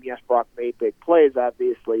that game. Yes, Brock made big plays,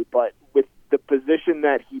 obviously, but with the position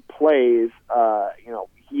that he plays,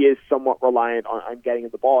 he is somewhat reliant on getting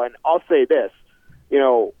the ball. And I'll say this,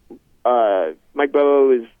 Mike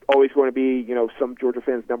Bobo is always going to be, some Georgia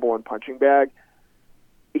fans' number one punching bag.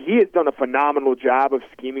 He has done a phenomenal job of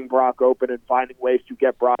scheming Brock open and finding ways to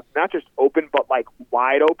get Brock not just open, but like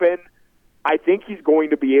wide open. I think he's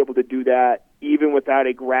going to be able to do that even without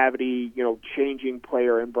a gravity, changing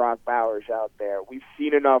player in Brock Bowers out there. We've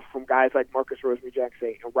seen enough from guys like Marcus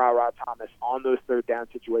Rosemary-Jackson and Ra Thomas on those third down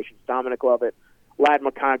situations. Dominic Lovett, Ladd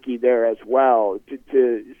McConkey there as well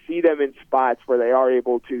to see them in spots where they are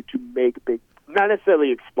able to make big, not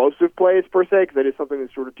necessarily explosive plays per se, because that is something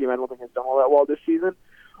this sort of team I don't think has done all that well this season,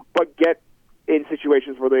 but get in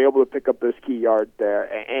situations where they're able to pick up those key yards there.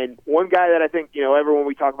 And one guy that I think, everyone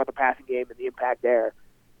we talk about the passing game and the impact there,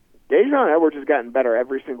 Dejon Edwards has gotten better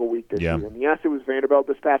every single week this season. Yes, it was Vanderbilt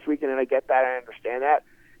this past weekend, and I get that. I understand that.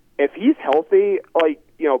 If he's healthy, I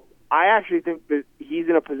actually think that he's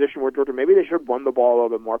in a position where Georgia, maybe they should run the ball a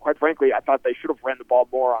little bit more. Quite frankly, I thought they should have ran the ball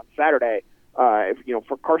more on Saturday.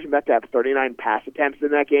 For Carson Beck to have 39 pass attempts in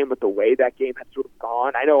that game, with the way that game had sort of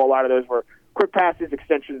gone, I know a lot of those were quick passes,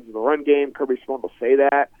 extensions of the run game. Kirby Smart will say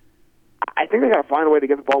that. I think they got to find a way to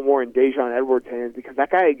get the ball more in Dejon Edwards' hands, because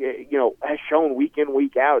that guy, has shown week in,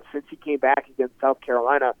 week out since he came back against South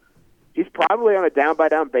Carolina. He's probably on a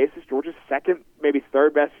down-by-down basis Georgia's second, maybe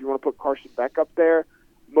third best, if you want to put Carson Beck up there,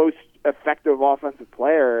 most effective offensive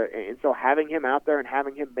player. And so having him out there and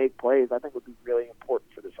having him make plays, I think would be really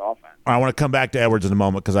important for this offense. I want to come back to Edwards in a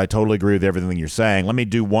moment because I totally agree with everything you're saying. Let me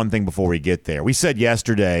do one thing before we get there. We said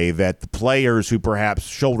yesterday that the players who perhaps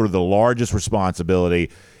shoulder the largest responsibility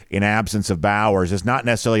in absence of Bowers is not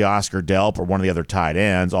necessarily Oscar Delp or one of the other tight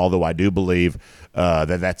ends, although I do believe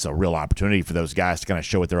that that's a real opportunity for those guys to kind of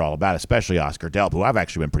show what they're all about, especially Oscar Delp, who I've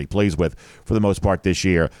actually been pretty pleased with for the most part this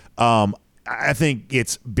year. I think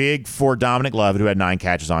it's big for Dominic Lovett, who had 9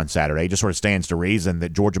 catches on Saturday. It just sort of stands to reason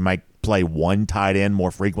that Georgia might play one tight end more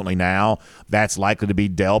frequently now. That's likely to be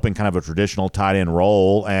Delp in kind of a traditional tight end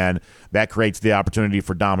role, and that creates the opportunity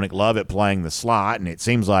for Dominic Lovett playing the slot, and it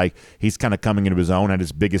seems like he's kind of coming into his own, had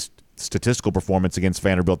his biggest statistical performance against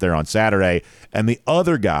Vanderbilt there on Saturday. And the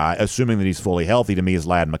other guy, assuming that he's fully healthy, to me is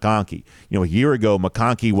Ladd McConkey. A year ago,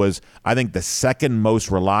 McConkey was, I think, the second most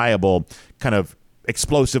reliable kind of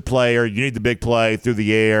explosive player. You need the big play through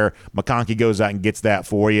the air. McConkey goes out and gets that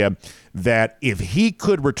for you. That if he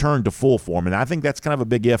could return to full form, and I think that's kind of a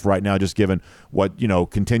big if right now, just given what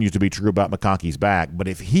continues to be true about McConkey's back. But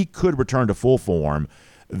if he could return to full form,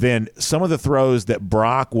 then some of the throws that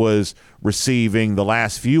Brock was receiving the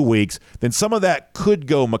last few weeks, then some of that could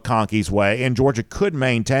go McConkey's way, and Georgia could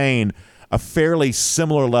maintain a fairly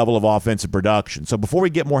similar level of offensive production. So before we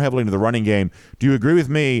get more heavily into the running game, do you agree with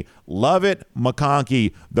me? Lovett,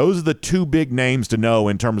 McConkey, those are the two big names to know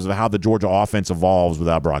in terms of how the Georgia offense evolves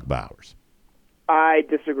without Brock Bowers. I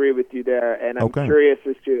disagree with you there, and I'm curious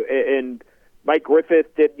as to – and Mike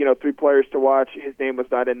Griffith did, 3 players to watch. His name was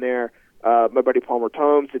not in there. My buddy Palmer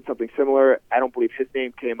Tomes did something similar. I don't believe his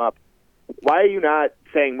name came up. Why are you not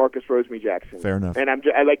saying Marcus Rosemy-Jackson? Fair enough. And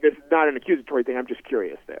this is not an accusatory thing. I'm just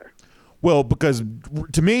curious there. Well, because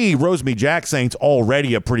to me, Rosemy-Jackson's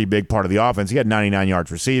already a pretty big part of the offense. He had 99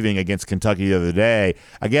 yards receiving against Kentucky the other day.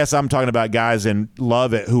 I guess I'm talking about guys in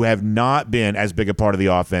Lovett who have not been as big a part of the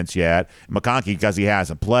offense yet. McConkey, because he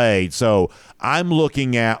hasn't played. So I'm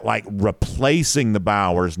looking at replacing the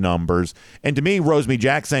Bowers numbers. And to me,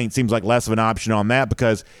 Rosemy-Jackson seems like less of an option on that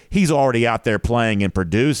because he's already out there playing and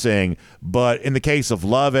producing. But in the case of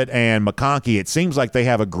Lovett and McConkey, it seems like they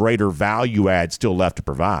have a greater value add still left to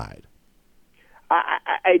provide.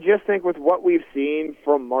 I just think with what we've seen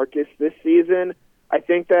from Marcus this season, I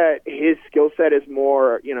think that his skill set is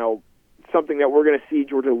more, something that we're going to see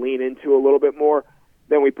Georgia lean into a little bit more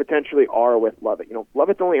than we potentially are with Lovett.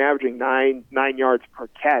 Lovett's only averaging nine yards per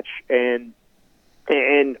catch, and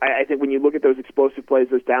I think when you look at those explosive plays,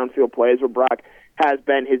 those downfield plays where Brock has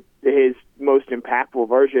been his most impactful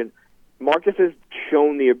version, Marcus has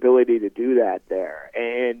shown the ability to do that there,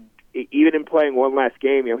 and even in playing one last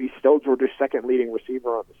game, he's still Georgia's second leading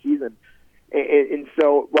receiver on the season. And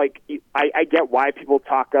so, I get why people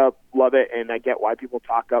talk up Lovett, and I get why people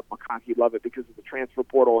talk up McConkey Lovett because of the transfer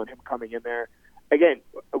portal and him coming in there. Again,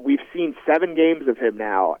 we've seen 7 games of him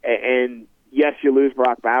now, and yes, you lose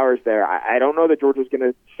Brock Bowers there. I don't know that Georgia's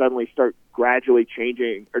going to suddenly start drastically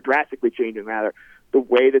changing the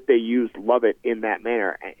way that they used Lovett in that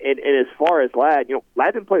manner. And as far as Ladd,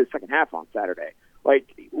 Ladd didn't play the second half on Saturday.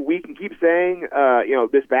 We can keep saying,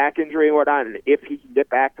 this back injury and whatnot, and if he can get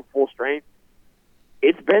back to full strength,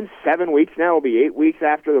 it's been 7 weeks now. It'll be 8 weeks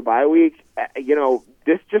after the bye week.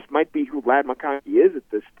 This just might be who Ladd McConkey is at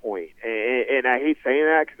this point. And I hate saying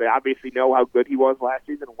that because I obviously know how good he was last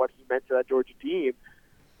season and what he meant to that Georgia team.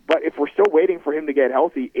 But if we're still waiting for him to get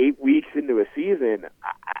healthy 8 weeks into a season,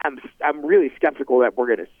 I'm really skeptical that we're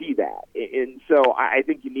going to see that. And so I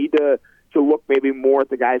think you need to look maybe more at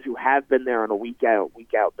the guys who have been there on a week-out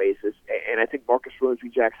basis. And I think Marcus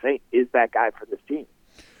Rosemy-Jackson is that guy for this team.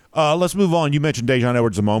 Let's move on. You mentioned Daijun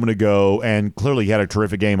Edwards a moment ago, and clearly he had a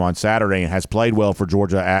terrific game on Saturday and has played well for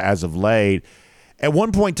Georgia as of late. At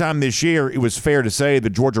one point in time this year, it was fair to say the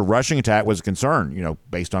Georgia rushing attack was a concern,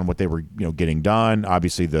 based on what they were getting done.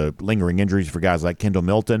 Obviously, the lingering injuries for guys like Kendall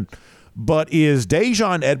Milton. But is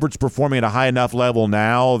Daijun Edwards performing at a high enough level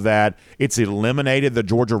now that it's eliminated the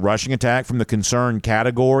Georgia rushing attack from the concern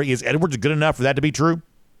category? Is Edwards good enough for that to be true?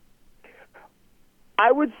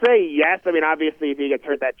 I would say yes. I mean, obviously, if he gets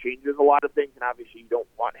hurt, that changes a lot of things, and obviously you don't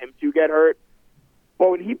want him to get hurt. But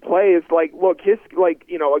when he plays,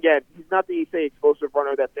 again, he's not the, explosive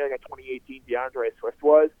runner that, a 2018 DeAndre Swift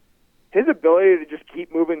was. His ability to just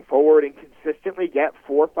keep moving forward and consistently get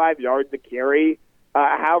 4 or 5 yards to carry,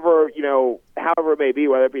 however it may be,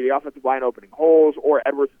 whether it be the offensive line opening holes or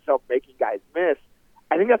Edwards himself making guys miss,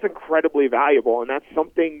 I think that's incredibly valuable. And that's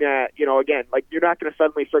something that, again, you're not going to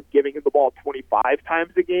suddenly start giving him the ball 25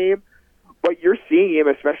 times a game, but you're seeing him,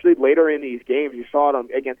 especially later in these games. You saw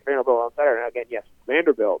it against Vanderbilt on Saturday. And again, yes,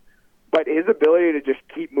 Vanderbilt. But his ability to just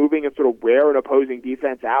keep moving and sort of wear an opposing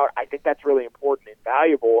defense out, I think that's really important and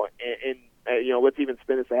valuable. And let's even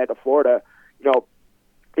spin this ahead to Florida.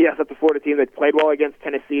 Yes, that's a Florida team that played well against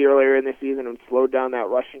Tennessee earlier in the season and slowed down that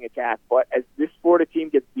rushing attack. But as this Florida team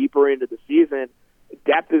gets deeper into the season,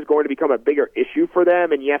 depth is going to become a bigger issue for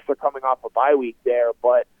them. And yes, they're coming off a bye week there,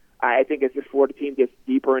 but I think as this Florida team gets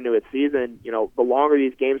deeper into its season, the longer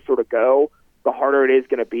these games sort of go, the harder it is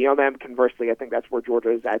going to be on them. Conversely, I think that's where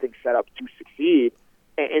Georgia is, set up to succeed.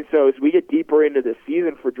 And so as we get deeper into the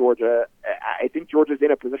season for Georgia, I think Georgia's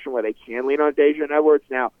in a position where they can lean on Daijun Edwards.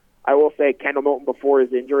 Now, I will say Kendall Milton before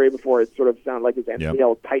his injury, before it sort of sounded like his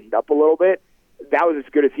MCL tightened up a little bit, that was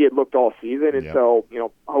as good as he had looked all season. And so,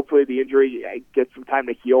 hopefully the injury gets some time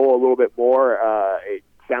to heal a little bit more. It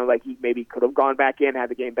sounded like he maybe could have gone back in had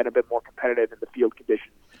the game been a bit more competitive and the field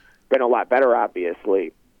conditions been a lot better,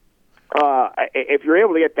 obviously. If you're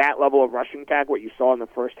able to get that level of rushing attack, what you saw in the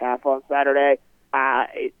first half on Saturday,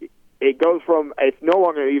 it goes from it's no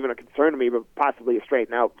longer even a concern to me, but possibly a straight.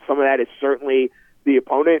 Now, some of that is certainly the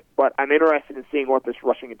opponent, but I'm interested in seeing what this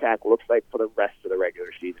rushing attack looks like for the rest of the regular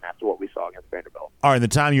season after what we saw against Vanderbilt. All right, in the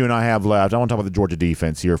time you and I have left, I want to talk about the Georgia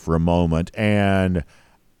defense here for a moment. And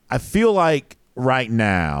I feel like right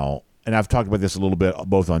now, and I've talked about this a little bit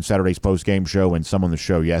both on Saturday's post-game show and some on the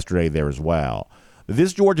show yesterday there as well,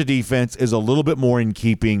 this Georgia defense is a little bit more in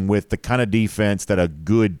keeping with the kind of defense that a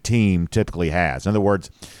good team typically has. In other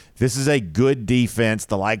words, this is a good defense,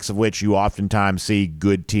 the likes of which you oftentimes see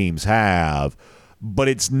good teams have, but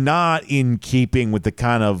it's not in keeping with the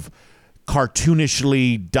kind of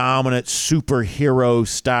cartoonishly dominant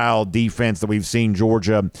superhero-style defense that we've seen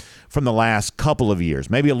Georgia from the last couple of years.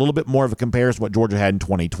 Maybe a little bit more of a comparison to what Georgia had in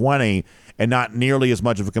 2020 and not nearly as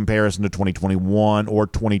much of a comparison to 2021 or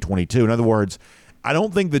 2022. In other words, I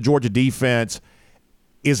don't think the Georgia defense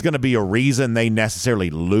is going to be a reason they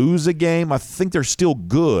necessarily lose a game. I think they're still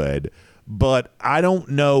good, but I don't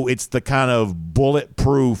know it's the kind of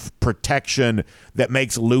bulletproof protection that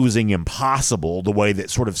makes losing impossible the way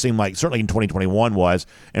that sort of seemed like certainly in 2021 was,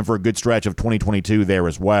 and for a good stretch of 2022 there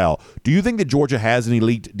as well. Do you think that Georgia has an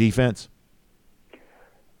elite defense?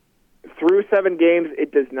 Through 7 games,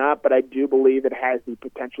 it does not, but I do believe it has the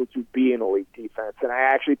potential to be an elite defense. And I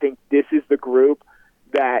actually think this is the group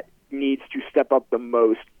that needs to step up the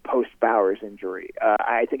most post-Bowers injury.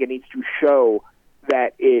 I think it needs to show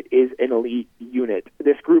that it is an elite unit.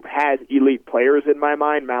 This group has elite players in my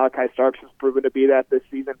mind. Malachi Starks has proven to be that this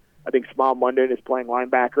season. I think Smal Munden is playing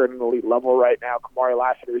linebacker at an elite level right now. Kamari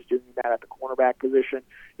Lassiter is doing that at the cornerback position.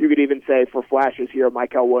 You could even say for flashes here,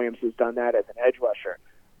 Michael Williams has done that as an edge rusher.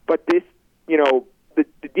 But this, the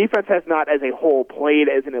defense has not as a whole played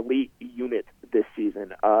as an elite unit this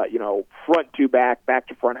season. Front to back, back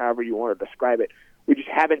to front, however you want to describe it. We just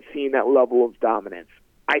haven't seen that level of dominance.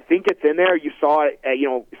 I think it's in there. You saw it,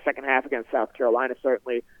 second half against South Carolina,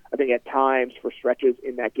 certainly. I think at times for stretches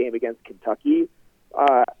in that game against Kentucky.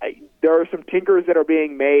 There are some tinkers that are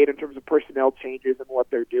being made in terms of personnel changes and what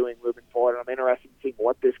they're doing moving forward. I'm interested in seeing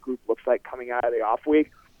what this group looks like coming out of the off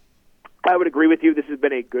week. I would agree with you. This has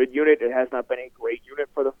been a good unit. It has not been a great unit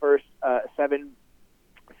for the first 7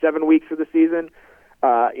 weeks of the season.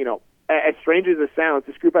 As strange as it sounds,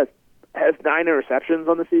 this group has 9 interceptions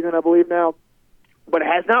on the season, I believe now, but it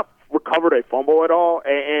has not recovered a fumble at all.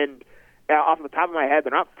 And off the top of my head,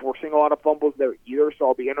 they're not forcing a lot of fumbles there either, so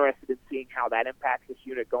I'll be interested in seeing how that impacts this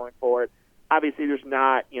unit going forward. Obviously, there's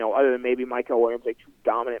not, other than maybe Michael Williams, a true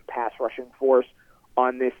dominant pass rushing force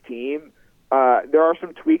on this team. There are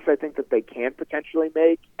some tweaks I think that they can potentially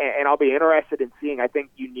make, and I'll be interested in seeing. I think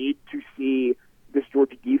you need to see this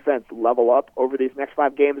Georgia defense level up over these next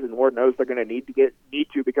 5 games, and Lord knows they're going to need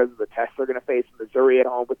to because of the tests they're going to face. Missouri at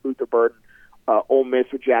home with Luther Burden, Ole Miss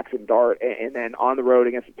with Jackson Dart, and then on the road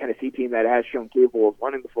against a Tennessee team that has shown capable of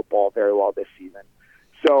running the football very well this season.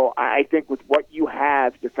 So I think with what you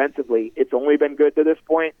have defensively, it's only been good to this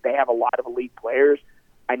point. They have a lot of elite players.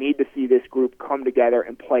 I need to see this group come together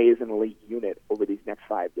and play as an elite unit over these next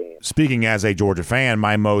 5 games. Speaking as a Georgia fan,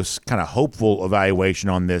 my most kind of hopeful evaluation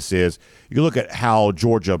on this is you look at how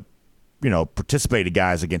Georgia, participated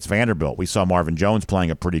guys against Vanderbilt. We saw Marvin Jones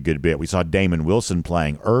playing a pretty good bit. We saw Damon Wilson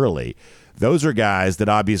playing early. Those are guys that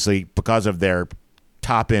obviously, because of their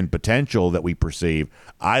top-end potential that we perceive,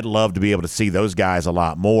 I'd love to be able to see those guys a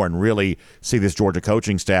lot more and really see this Georgia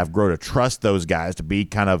coaching staff grow to trust those guys to be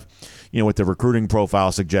kind of, what the recruiting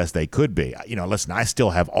profile suggests they could be. Listen, I still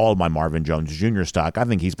have all my Marvin Jones Jr. stock. I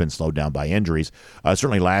think he's been slowed down by injuries,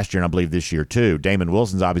 certainly last year and I believe this year too. Damon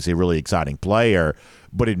Wilson's obviously a really exciting player,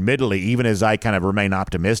 but admittedly, even as I kind of remain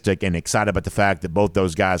optimistic and excited about the fact that both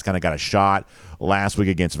those guys kind of got a shot last week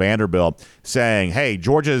against Vanderbilt, saying, hey,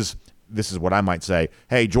 this is what I might say,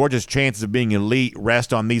 hey, Georgia's chances of being elite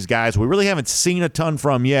rest on these guys we really haven't seen a ton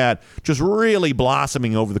from yet, just really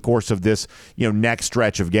blossoming over the course of this, next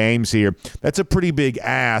stretch of games here. That's a pretty big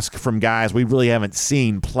ask from guys we really haven't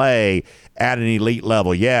seen play at an elite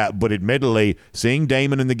level yet, but admittedly, seeing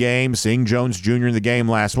Damon in the game, seeing Jones Jr. in the game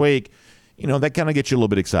last week, that kind of gets you a little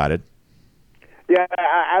bit excited. Yeah,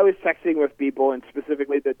 I was texting with people, and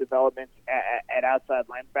specifically the developments at outside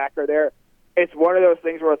linebacker there. It's one of those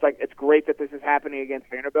things where it's like, it's great that this is happening against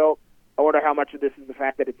Vanderbilt. I wonder how much of this is the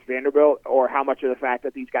fact that it's Vanderbilt or how much of the fact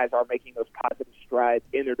that these guys are making those positive strides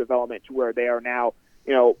in their development to where they are now,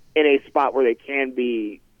 in a spot where they can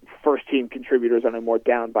be first-team contributors on a more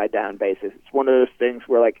down-by-down basis. It's one of those things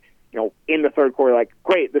where, in the third quarter,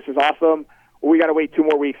 great, this is awesome. We got to wait 2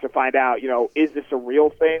 more weeks to find out, is this a real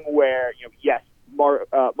thing where, yes,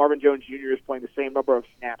 Marvin Jones Jr. is playing the same number of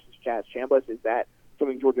snaps as Chaz Chambliss? Is that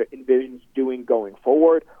something Georgia envisions doing going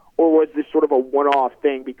forward? or was this sort of a one-off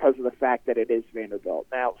thing because of the fact that it is Vanderbilt?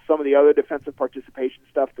 Now, some of the other defensive participation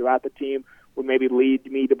stuff throughout the team would maybe lead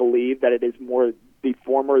me to believe that it is more the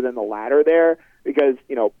former than the latter there, because,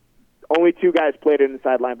 only 2 guys played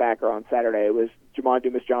inside linebacker on Saturday. It was Jamon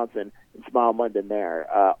Dumas-Johnson and Smile Munden there.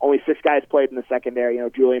 Only 6 guys played in the secondary.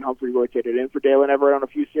 Julian Humphrey rotated in for Dalen Everett on a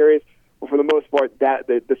few series. But for the most part, that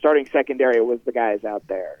the starting secondary was the guys out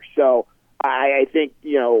there. So I think,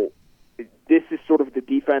 this is sort of the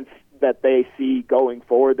defense that they see going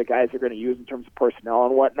forward, the guys are going to use in terms of personnel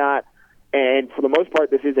and whatnot. And for the most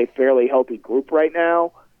part, this is a fairly healthy group right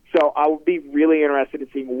now. So I would be really interested in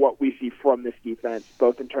seeing what we see from this defense,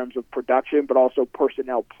 both in terms of production but also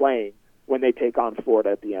personnel playing when they take on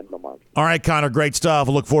Florida at the end of the month. All right, Connor, great stuff.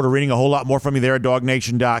 I look forward to reading a whole lot more from you there at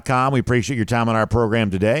DawgNation.com. We appreciate your time on our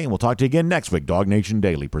program today, and we'll talk to you again next week. DawgNation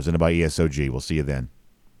Daily, presented by ESOG. We'll see you then.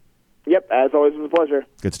 Yep, as always, it was a pleasure.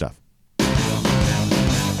 Good stuff.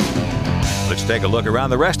 Let's take a look around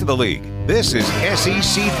the rest of the league. This is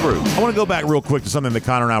SEC Through. I want to go back real quick to something that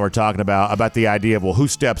Connor and I were talking about the idea of, who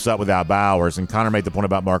steps up without Bowers? And Connor made the point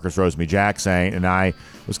about Marcus Rosemy-Jacksaint, and I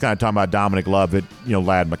was kind of talking about Dominic Lovett,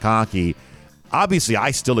 Ladd McConkey. Obviously,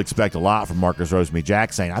 I still expect a lot from Marcus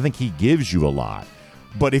Rosemy-Jacksaint. I think he gives you a lot.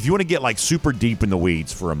 But if you want to get, super deep in the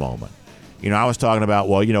weeds for a moment, I was talking about,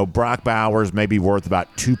 Brock Bowers may be worth about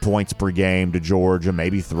 2 points per game to Georgia,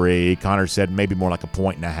 maybe 3. Connor said maybe more like 1.5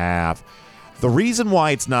 points. The reason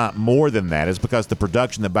why it's not more than that is because the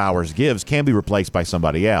production that Bowers gives can be replaced by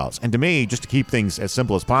somebody else. And to me, just to keep things as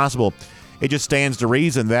simple as possible, it just stands to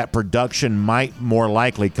reason that production might more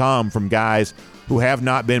likely come from guys who have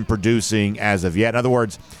not been producing as of yet. In other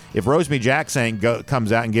words, if Rosemy-Jacksaint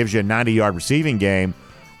comes out and gives you a 90-yard receiving game,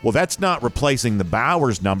 well, that's not replacing the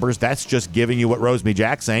Bowers numbers. That's just giving you what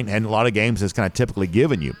Rosemy-Jacksaint and a lot of games has kind of typically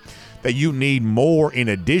given you. That you need more in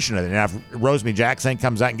addition to that. Now, if Rosemy-Jacksaint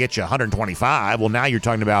comes out and gets you 125, well, now you're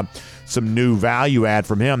talking about some new value add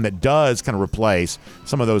from him that does kind of replace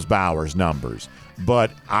some of those Bowers numbers. But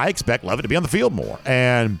I expect Lovett to be on the field more,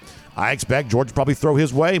 and I expect Georgia to probably throw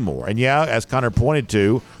his way more. And, yeah, as Connor pointed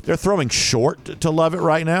to, they're throwing short to Lovett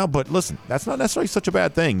right now, but listen, that's not necessarily such a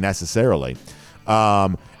bad thing necessarily.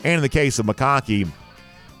 And in the case of McConkey,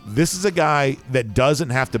 this is a guy that doesn't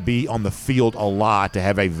have to be on the field a lot to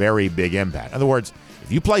have a very big impact. In other words,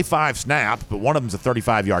 if you play 5 snaps, but one of them's a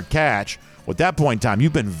 35-yard catch, well, at that point in time,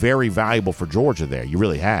 you've been very valuable for Georgia there. You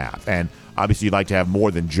really have. And obviously you'd like to have more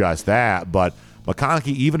than just that. But McConkey,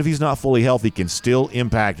 even if he's not fully healthy, can still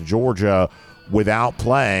impact Georgia without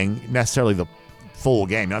playing necessarily the full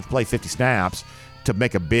game. You don't have to play 50 snaps to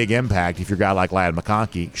make a big impact if you're a guy like Ladd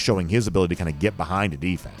McConkey showing his ability to kind of get behind a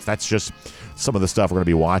defense. That's just some of the stuff we're going to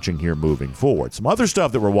be watching here moving forward. Some other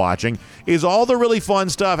stuff that we're watching is all the really fun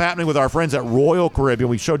stuff happening with our friends at Royal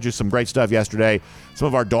Caribbean. We showed you some great stuff yesterday. Some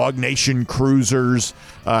of our DawgNation cruisers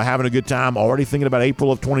having a good time, already thinking about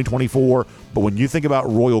April of 2024. But when you think about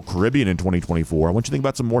Royal Caribbean in 2024, I want you to think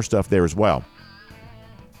about some more stuff there as well,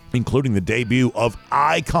 including the debut of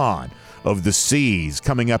Icon of the Seas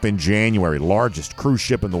coming up in January, largest cruise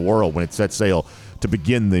ship in the world when it sets sail to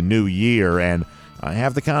begin the new year. And I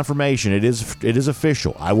have the confirmation. It is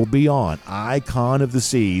official. I will be on Icon of the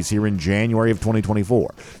Seas here in January of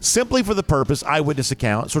 2024. Simply for the purpose, eyewitness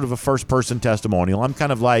account, sort of a first-person testimonial. I'm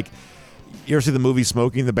kind of like, you ever see the movie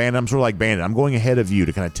Smokey and the Bandit? I'm sort of like Bandit. I'm going ahead of you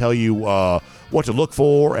to kind of tell you what to look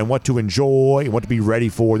for and what to enjoy and what to be ready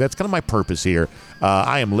for. That's kind of my purpose here.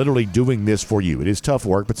 I am literally doing this for you. It is tough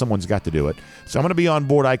work, but someone's got to do it. So I'm going to be on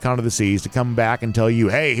board Icon of the Seas to come back and tell you,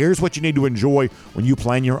 hey, here's what you need to enjoy when you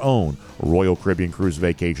plan your own Royal Caribbean cruise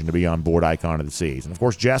vacation to be on board Icon of the Seas. And, of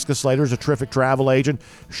course, Jessica Slater is a terrific travel agent.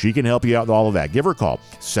 She can help you out with all of that. Give her a call,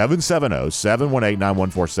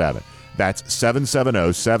 770-718-9147. That's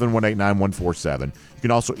 770-718-9147. You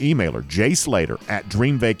can also email her,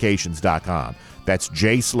 jslater@dreamvacations.com. That's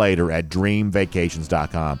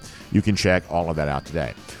jslater@dreamvacations.com. You can check all of that out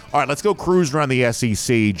today. All right, let's go cruise around the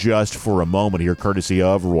SEC just for a moment here, courtesy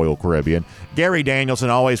of Royal Caribbean. Gary Danielson,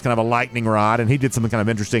 always kind of a lightning rod, and he did something kind of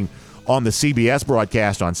interesting on the CBS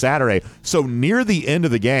broadcast on Saturday. So near the end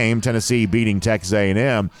of the game, Tennessee beating Texas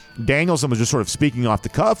A&M, Danielson was just sort of speaking off the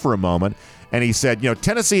cuff for a moment, and he said,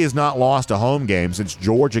 Tennessee has not lost a home game since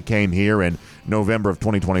Georgia came here in November of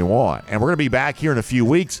 2021. And we're going to be back here in a few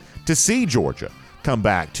weeks to see Georgia come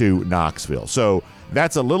back to Knoxville. So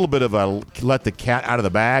that's a little bit of a let the cat out of the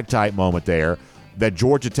bag type moment there. That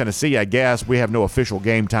Georgia-Tennessee, I guess, we have no official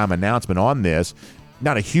game time announcement on this.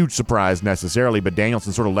 Not a huge surprise necessarily, but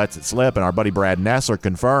Danielson sort of lets it slip, and our buddy Brad Nessler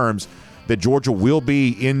confirms that Georgia will be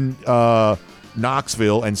in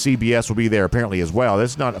Knoxville, and CBS will be there apparently as well.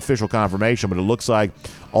 This is not official confirmation, but it looks like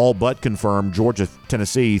all but confirmed. Georgia,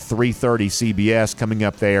 Tennessee, 3:30 CBS coming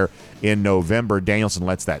up there in November. Danielson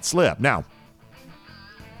lets that slip. Now,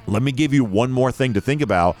 let me give you one more thing to think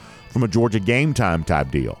about from a Georgia game time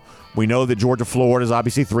type deal. We know that Georgia, Florida is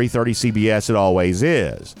obviously 3:30 CBS. It always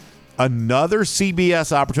is. Another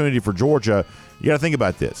CBS opportunity for Georgia. You got to think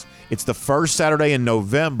about this. It's the first Saturday in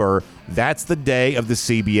November. That's the day of the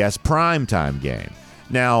CBS primetime game.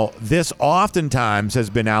 Now, this oftentimes has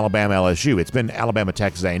been Alabama-LSU. It's been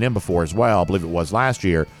Alabama-Texas A&M before as well. I believe it was last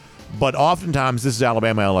year. But oftentimes this is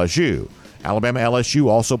Alabama-LSU. Alabama-LSU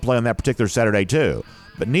also play on that particular Saturday too.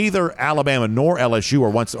 But neither Alabama nor LSU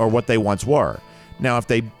are what they once were. Now, if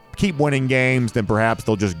they keep winning games, then perhaps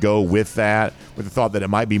they'll just go with that, with the thought that it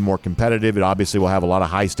might be more competitive. It obviously will have a lot of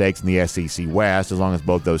high stakes in the SEC West as long as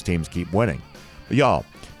both those teams keep winning. But y'all,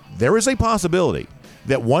 there is a possibility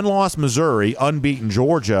that one-loss Missouri, unbeaten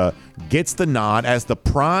Georgia, gets the nod as the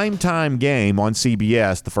primetime game on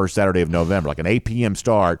CBS the first Saturday of November, like an 8 p.m.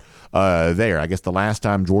 start there. I guess the last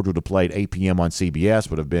time Georgia would have played 8 p.m. on CBS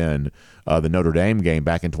would have been the Notre Dame game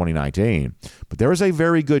back in 2019. But there is a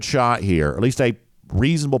very good shot here, or at least a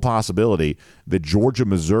reasonable possibility, that Georgia,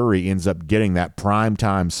 Missouri ends up getting that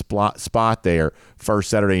primetime spot there first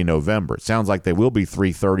Saturday in November. It sounds like they will be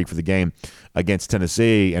 3:30 for the game against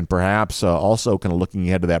Tennessee, and perhaps also kind of looking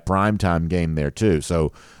ahead to that primetime game there too.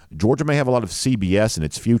 So Georgia may have a lot of CBS in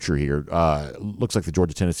its future here. Looks like the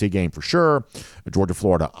Georgia-Tennessee game for sure.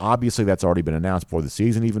 Georgia-Florida, obviously that's already been announced before the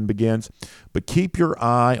season even begins. But keep your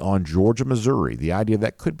eye on Georgia-Missouri. The idea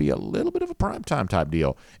that could be a little bit of a primetime type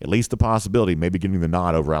deal. At least the possibility, maybe getting the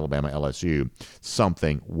nod over Alabama-LSU.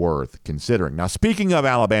 Something worth considering. Now, speaking of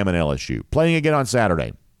Alabama and LSU, playing again on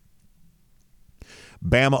Saturday.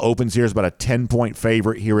 Bama opens here as about a 10-point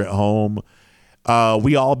favorite here at home.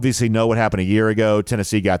 We obviously know what happened a year ago.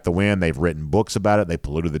 Tennessee got the win. They've written books about it. They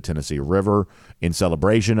polluted the Tennessee River in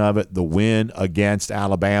celebration of it. The win against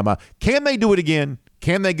Alabama. Can they do it again?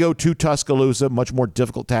 Can they go to Tuscaloosa, much more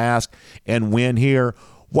difficult task, and win here?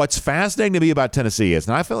 What's fascinating to me about Tennessee is,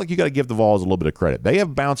 and I feel like you got to give the Vols a little bit of credit, they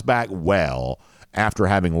have bounced back well after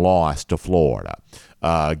having lost to Florida.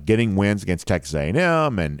 Getting wins against Texas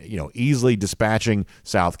A&M and easily dispatching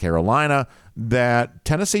South Carolina, that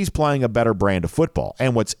Tennessee's playing a better brand of football.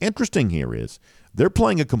 And what's interesting here is they're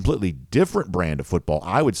playing a completely different brand of football,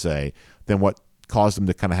 I would say, than what caused them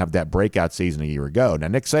to kind of have that breakout season a year ago. Now,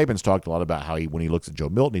 Nick Saban's talked a lot about how when he looks at Joe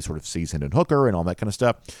Milton, he sort of sees Hendon Hooker and all that kind of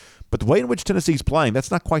stuff. But the way in which Tennessee's playing,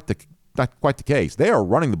 that's not quite the case. They are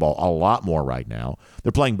running the ball a lot more right now.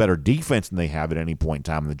 They're playing better defense than they have at any point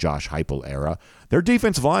in time in the Josh Heupel era. Their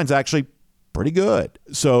defensive line's actually pretty good.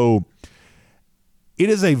 So it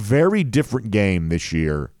is a very different game this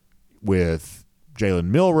year with Jalen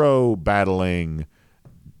Milroe battling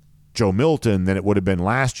Joe Milton than it would have been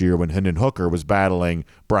last year when Hendon Hooker was battling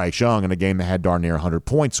Bryce Young in a game that had darn near 100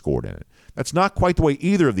 points scored in it. That's not quite the way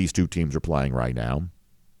either of these two teams are playing right now.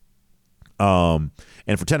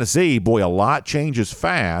 And for Tennessee, boy, a lot changes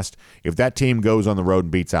fast if that team goes on the road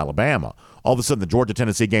and beats Alabama. All of a sudden, the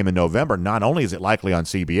Georgia-Tennessee game in November, not only is it likely on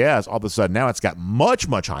CBS, all of a sudden now it's got much,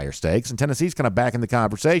 much higher stakes, and Tennessee's kind of back in the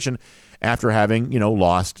conversation after having,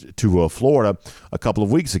 lost to Florida a couple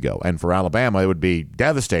of weeks ago. And for Alabama, it would be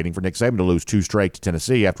devastating for Nick Saban to lose 2 straight to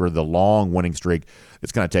Tennessee after the long winning streak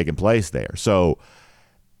that's kind of taken place there. So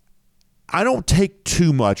I don't take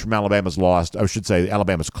too much from Alabama's loss, I should say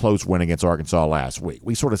Alabama's close win against Arkansas last week.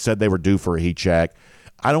 We sort of said they were due for a heat check.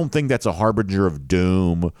 I don't think that's a harbinger of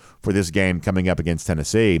doom for this game coming up against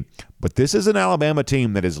Tennessee, but this is an Alabama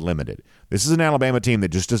team that is limited. This is an Alabama team that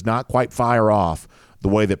just does not quite fire off the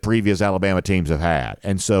way that previous Alabama teams have had.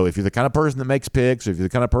 And so if you're the kind of person that makes picks, or if you're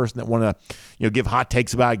the kind of person that want to give hot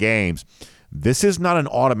takes about games, this is not an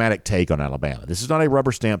automatic take on Alabama. This is not a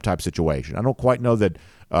rubber stamp type situation. I don't quite know that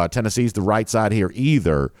Tennessee's the right side here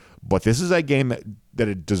either, but this is a game that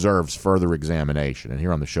it deserves further examination. And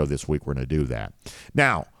here on the show this week, we're going to do that.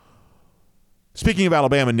 Now, speaking of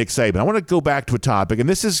Alabama and Nick Saban, I want to go back to a topic, and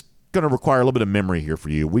this is going to require a little bit of memory here for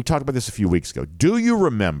you. We talked about this a few weeks ago. Do you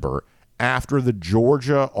remember after the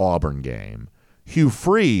Georgia-Auburn game, Hugh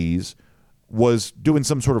Freeze was doing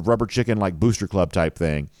some sort of rubber chicken like booster club type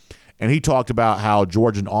thing, and he talked about how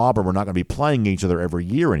Georgia and Auburn were not going to be playing each other every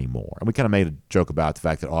year anymore. And we kind of made a joke about the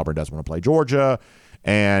fact that Auburn doesn't want to play Georgia.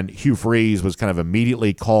 And Hugh Freeze was kind of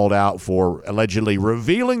immediately called out for allegedly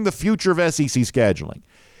revealing the future of SEC scheduling.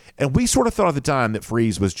 And we sort of thought at the time that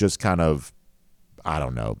Freeze was just kind of, I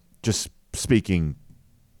don't know, just speaking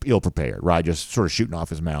ill-prepared, right? Just sort of shooting off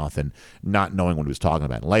his mouth and not knowing what he was talking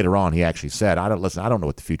about. And later on, he actually said, I don't know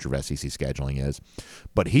what the future of SEC scheduling is.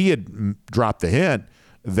 But he had dropped the hint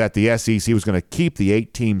that the SEC was going to keep the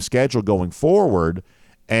 8-team schedule going forward,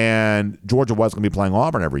 and Georgia was going to be playing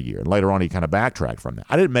Auburn every year. And later on, he kind of backtracked from that.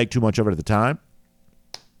 I didn't make too much of it at the time.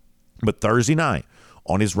 But Thursday night,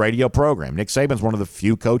 on his radio program, Nick Saban's one of the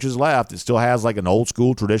few coaches left that still has like an old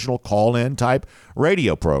school traditional call-in type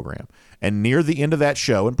radio program. And near the end of that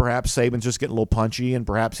show, and perhaps Saban's just getting a little punchy, and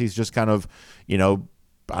perhaps he's just kind of, I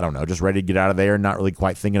don't know, just ready to get out of there and not really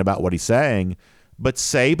quite thinking about what he's saying. But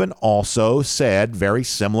Saban also said, very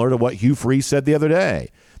similar to what Hugh Freeze said the other day,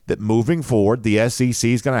 that moving forward, the SEC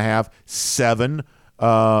is going to have 7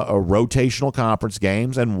 rotational conference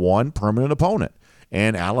games and 1 permanent opponent.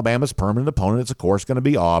 And Alabama's permanent opponent is, of course, going to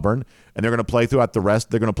be Auburn, and they're going to play throughout the rest.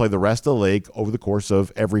 They're going to play the rest of the league over the course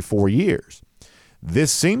of every 4 years.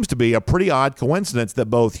 This seems to be a pretty odd coincidence that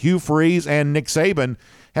both Hugh Freeze and Nick Saban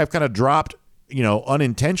have kind of dropped,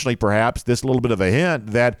 unintentionally perhaps, this little bit of a hint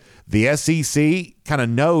that the SEC kind of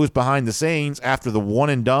knows behind the scenes after the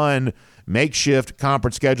one-and-done makeshift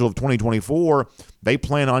conference schedule of 2024, they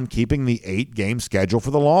plan on keeping the 8-game schedule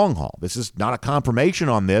for the long haul. This is not a confirmation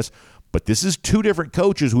on this, but this is 2 different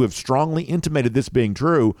coaches who have strongly intimated this being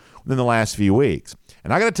true within the last few weeks.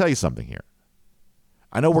 And I got to tell you something here.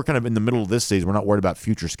 I know we're kind of in the middle of this season. We're not worried about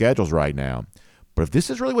future schedules right now. But if this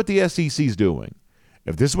is really what the SEC is doing,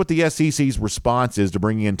 if this is what the SEC's response is to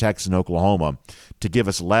bringing in Texas and Oklahoma to give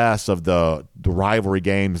us less of the rivalry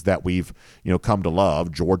games that we've come to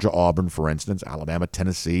love, Georgia, Auburn, for instance, Alabama,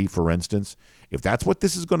 Tennessee, for instance, if that's what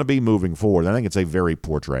this is going to be moving forward, I think it's a very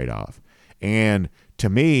poor trade-off. And to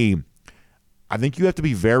me, I think you have to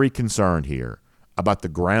be very concerned here about the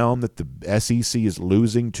ground that the SEC is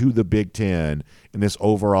losing to the Big Ten in this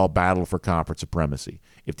overall battle for conference supremacy.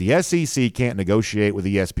 If the SEC can't negotiate with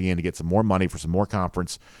ESPN to get some more money for some more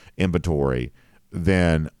conference inventory,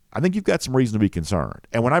 then I think you've got some reason to be concerned.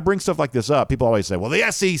 And when I bring stuff like this up, people always say, well,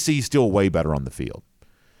 the SEC is still way better on the field.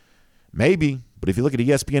 Maybe, but if you look at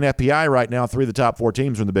ESPN FPI right now, 3 of the top 4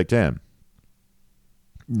 teams are in the Big Ten.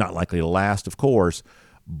 Not likely to last, of course,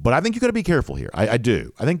 but I think you've got to be careful here. I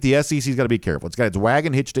do. I think the SEC's got to be careful. It's got its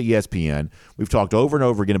wagon hitched to ESPN. We've talked over and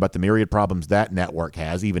over again about the myriad problems that network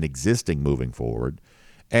has, even existing moving forward.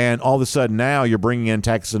 And all of a sudden now you're bringing in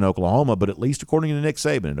Texas and Oklahoma, but at least according to Nick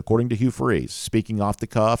Saban and according to Hugh Freeze, speaking off the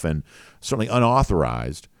cuff and certainly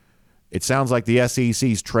unauthorized, it sounds like the SEC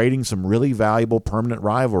is trading some really valuable permanent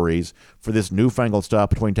rivalries for this newfangled stuff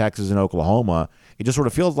between Texas and Oklahoma. It just sort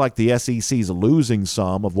of feels like the SEC is losing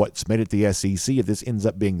some of what's made it the SEC if this ends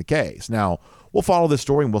up being the case. Now, we'll follow this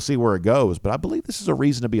story and we'll see where it goes, but I believe this is a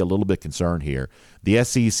reason to be a little bit concerned here. The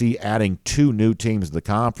SEC adding 2 new teams to the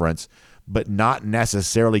conference, but not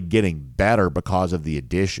necessarily getting better because of the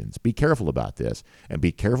additions. Be careful about this, and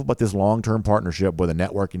be careful about this long-term partnership with a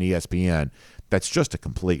network and ESPN. That's just a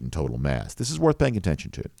complete and total mess. This is worth paying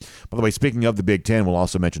attention to. By the way, speaking of the Big Ten, we'll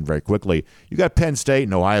also mention very quickly, you got Penn State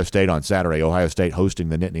and Ohio State on Saturday. Ohio State hosting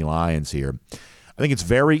the Nittany Lions here. I think it's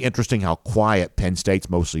very interesting how quiet Penn State's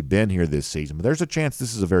mostly been here this season, but there's a chance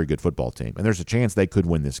this is a very good football team, and there's a chance they could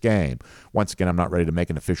win this game. Once again, I'm not ready to make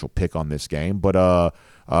an official pick on this game, but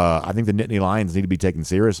I think the Nittany Lions need to be taken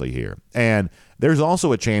seriously here. And there's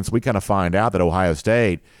also a chance we kind of find out that Ohio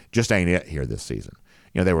State just ain't it here this season.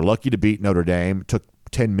 They were lucky to beat Notre Dame, took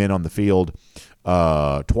 10 men on the field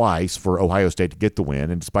twice for Ohio State to get the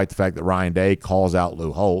win. And despite the fact that Ryan Day calls out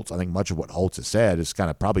Lou Holtz, I think much of what Holtz has said is kind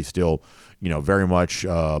of probably still, very much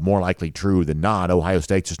more likely true than not. Ohio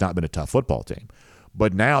State's just not been a tough football team.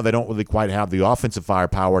 But now they don't really quite have the offensive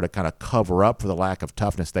firepower to kind of cover up for the lack of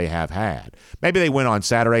toughness they have had. Maybe they win on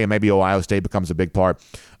Saturday, and maybe Ohio State becomes a big part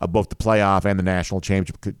of both the playoff and the national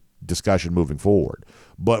championship discussion moving forward.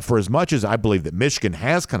 But for as much as I believe that Michigan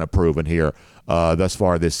has kind of proven here thus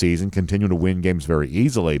far this season, continuing to win games very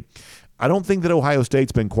easily, I don't think that Ohio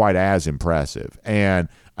State's been quite as impressive. And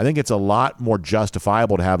I think it's a lot more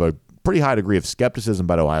justifiable to have a pretty high degree of skepticism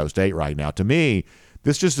about Ohio State right now. To me,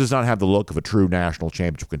 this just does not have the look of a true national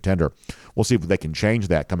championship contender. We'll see if they can change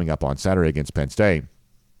that coming up on Saturday against Penn State.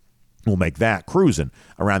 We'll make that cruising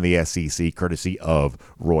around the SEC courtesy of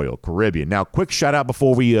Royal Caribbean. Now, quick shout out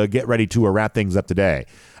before we get ready to wrap things up today.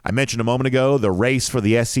 I mentioned a moment ago the race for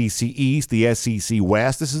the SEC East, the SEC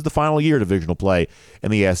West. This is the final year of divisional play in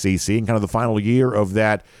the SEC and kind of the final year of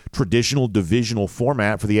that traditional divisional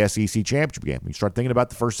format for the SEC championship game. We start thinking about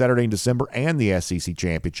the first Saturday in December and the SEC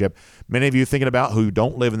championship. Many of you thinking about who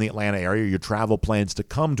don't live in the Atlanta area, your travel plans to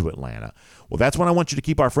come to Atlanta. Well, that's when I want you to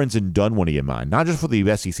keep our friends in Dunwoody in mind, not just for the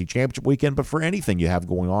SEC championship weekend, but for anything you have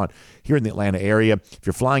going on here in the Atlanta area. If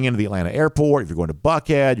you're flying into the Atlanta airport, if you're going to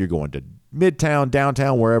Buckhead, you're going to Midtown,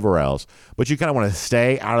 downtown, wherever else, but you kind of want to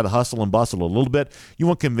stay out of the hustle and bustle a little bit. You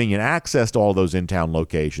want convenient access to all those in-town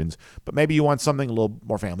locations, but maybe you want something a little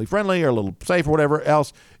more family-friendly or a little safe or whatever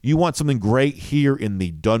else. You want something great here in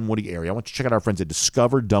the Dunwoody area. I want you to check out our friends at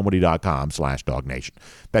discoverdunwoody.com/DawgNation.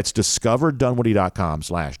 That's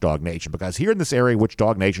discoverdunwoody.com/DawgNation, because here in this area, which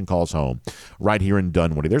DawgNation calls home, right here in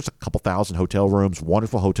Dunwoody, there's a couple thousand hotel rooms,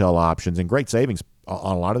 wonderful hotel options, and great savings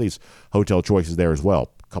on a lot of these hotel choices there as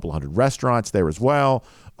well. Couple hundred restaurants there as well.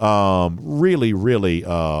 Really, did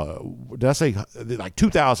I say like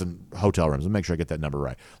 2,000 hotel rooms? Let me make sure I get that number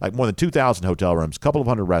right. Like more than 2,000 hotel rooms, couple of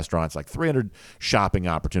hundred restaurants, like 300 shopping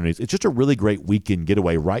opportunities. It's just a really great weekend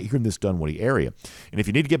getaway right here in this Dunwoody area. And if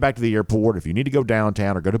you need to get back to the airport, if you need to go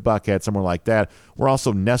downtown or go to Buckhead, somewhere like that, we're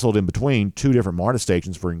also nestled in between two different MARTA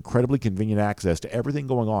stations for incredibly convenient access to everything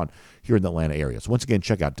going on here in the Atlanta area. So once again,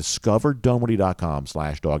 check out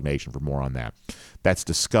discoverdunwoody.com/DawgNation for more on that. That's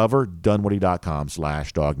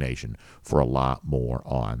discoverdunwoody.com/DawgNation for a lot more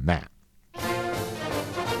on that.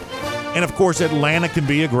 And, of course, Atlanta can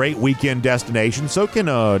be a great weekend destination. So can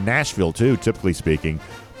Nashville, too, typically speaking.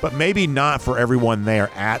 But maybe not for everyone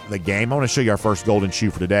there at the game. I want to show you our first golden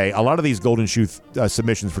shoe for today. A lot of these golden shoe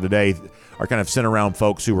submissions for today are kind of sent around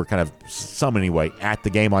folks who were kind of, some anyway, at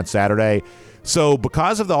the game on Saturday. So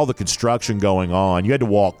because of all the construction going on, you had to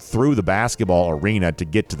walk through the basketball arena to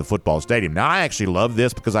get to the football stadium. Now, I actually love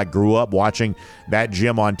this because I grew up watching that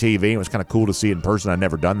gym on TV. It was kind of cool to see it in person. I'd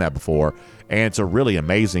never done that before. And it's a really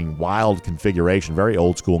amazing, wild configuration, very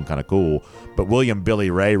old school and kind of cool. But William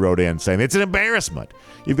Billy Ray wrote in saying, it's an embarrassment.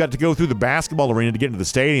 You've got to go through the basketball arena to get into the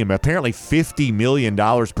stadium. Apparently $50 million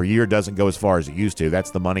per year doesn't go as far as it used to.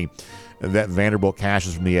 That's the money that Vanderbilt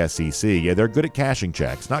cashes from the SEC. Yeah, they're good at cashing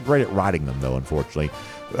checks. Not great at writing them, though, unfortunately.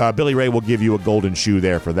 Billy Ray will give you a golden shoe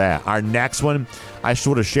there for that. Our next one, I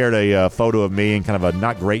sort of shared a photo of me in kind of a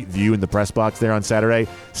not great view in the press box there on Saturday.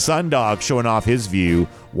 Sundog showing off his view.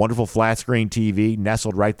 Wonderful flat screen TV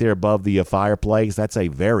nestled right there above the fireplace. That's a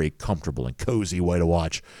very comfortable and cozy way to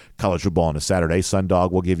watch college football on a Saturday.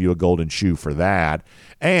 Sundog will give you a golden shoe for that.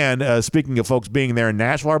 And speaking of folks being there in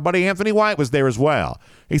Nashville, our buddy Anthony White was there as well.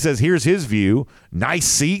 He says, here's his view. Nice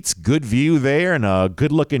seats, good view there, and a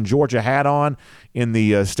good-looking Georgia hat on in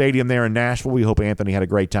the stadium there in Nashville. We hope Anthony had a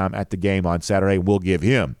great time at the game on Saturday. We'll give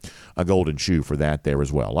him a golden shoe for that there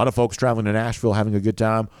as well. A lot of folks traveling to Nashville having a good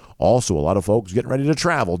time. Also, a lot of folks getting ready to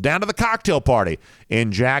travel down to the cocktail party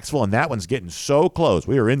in Jacksonville, and that one's getting so close.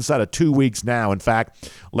 We are inside of 2 weeks now. In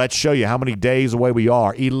fact, let's show you how many days away we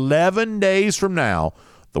are. 11 days from now,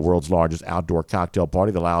 the world's largest outdoor cocktail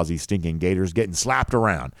party, the lousy, stinking Gators getting slapped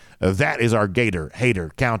around. That is our Gator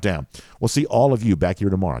Hater Countdown. We'll see all of you back here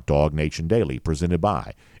tomorrow. DawgNation Daily, presented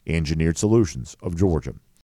by Engineered Solutions of Georgia.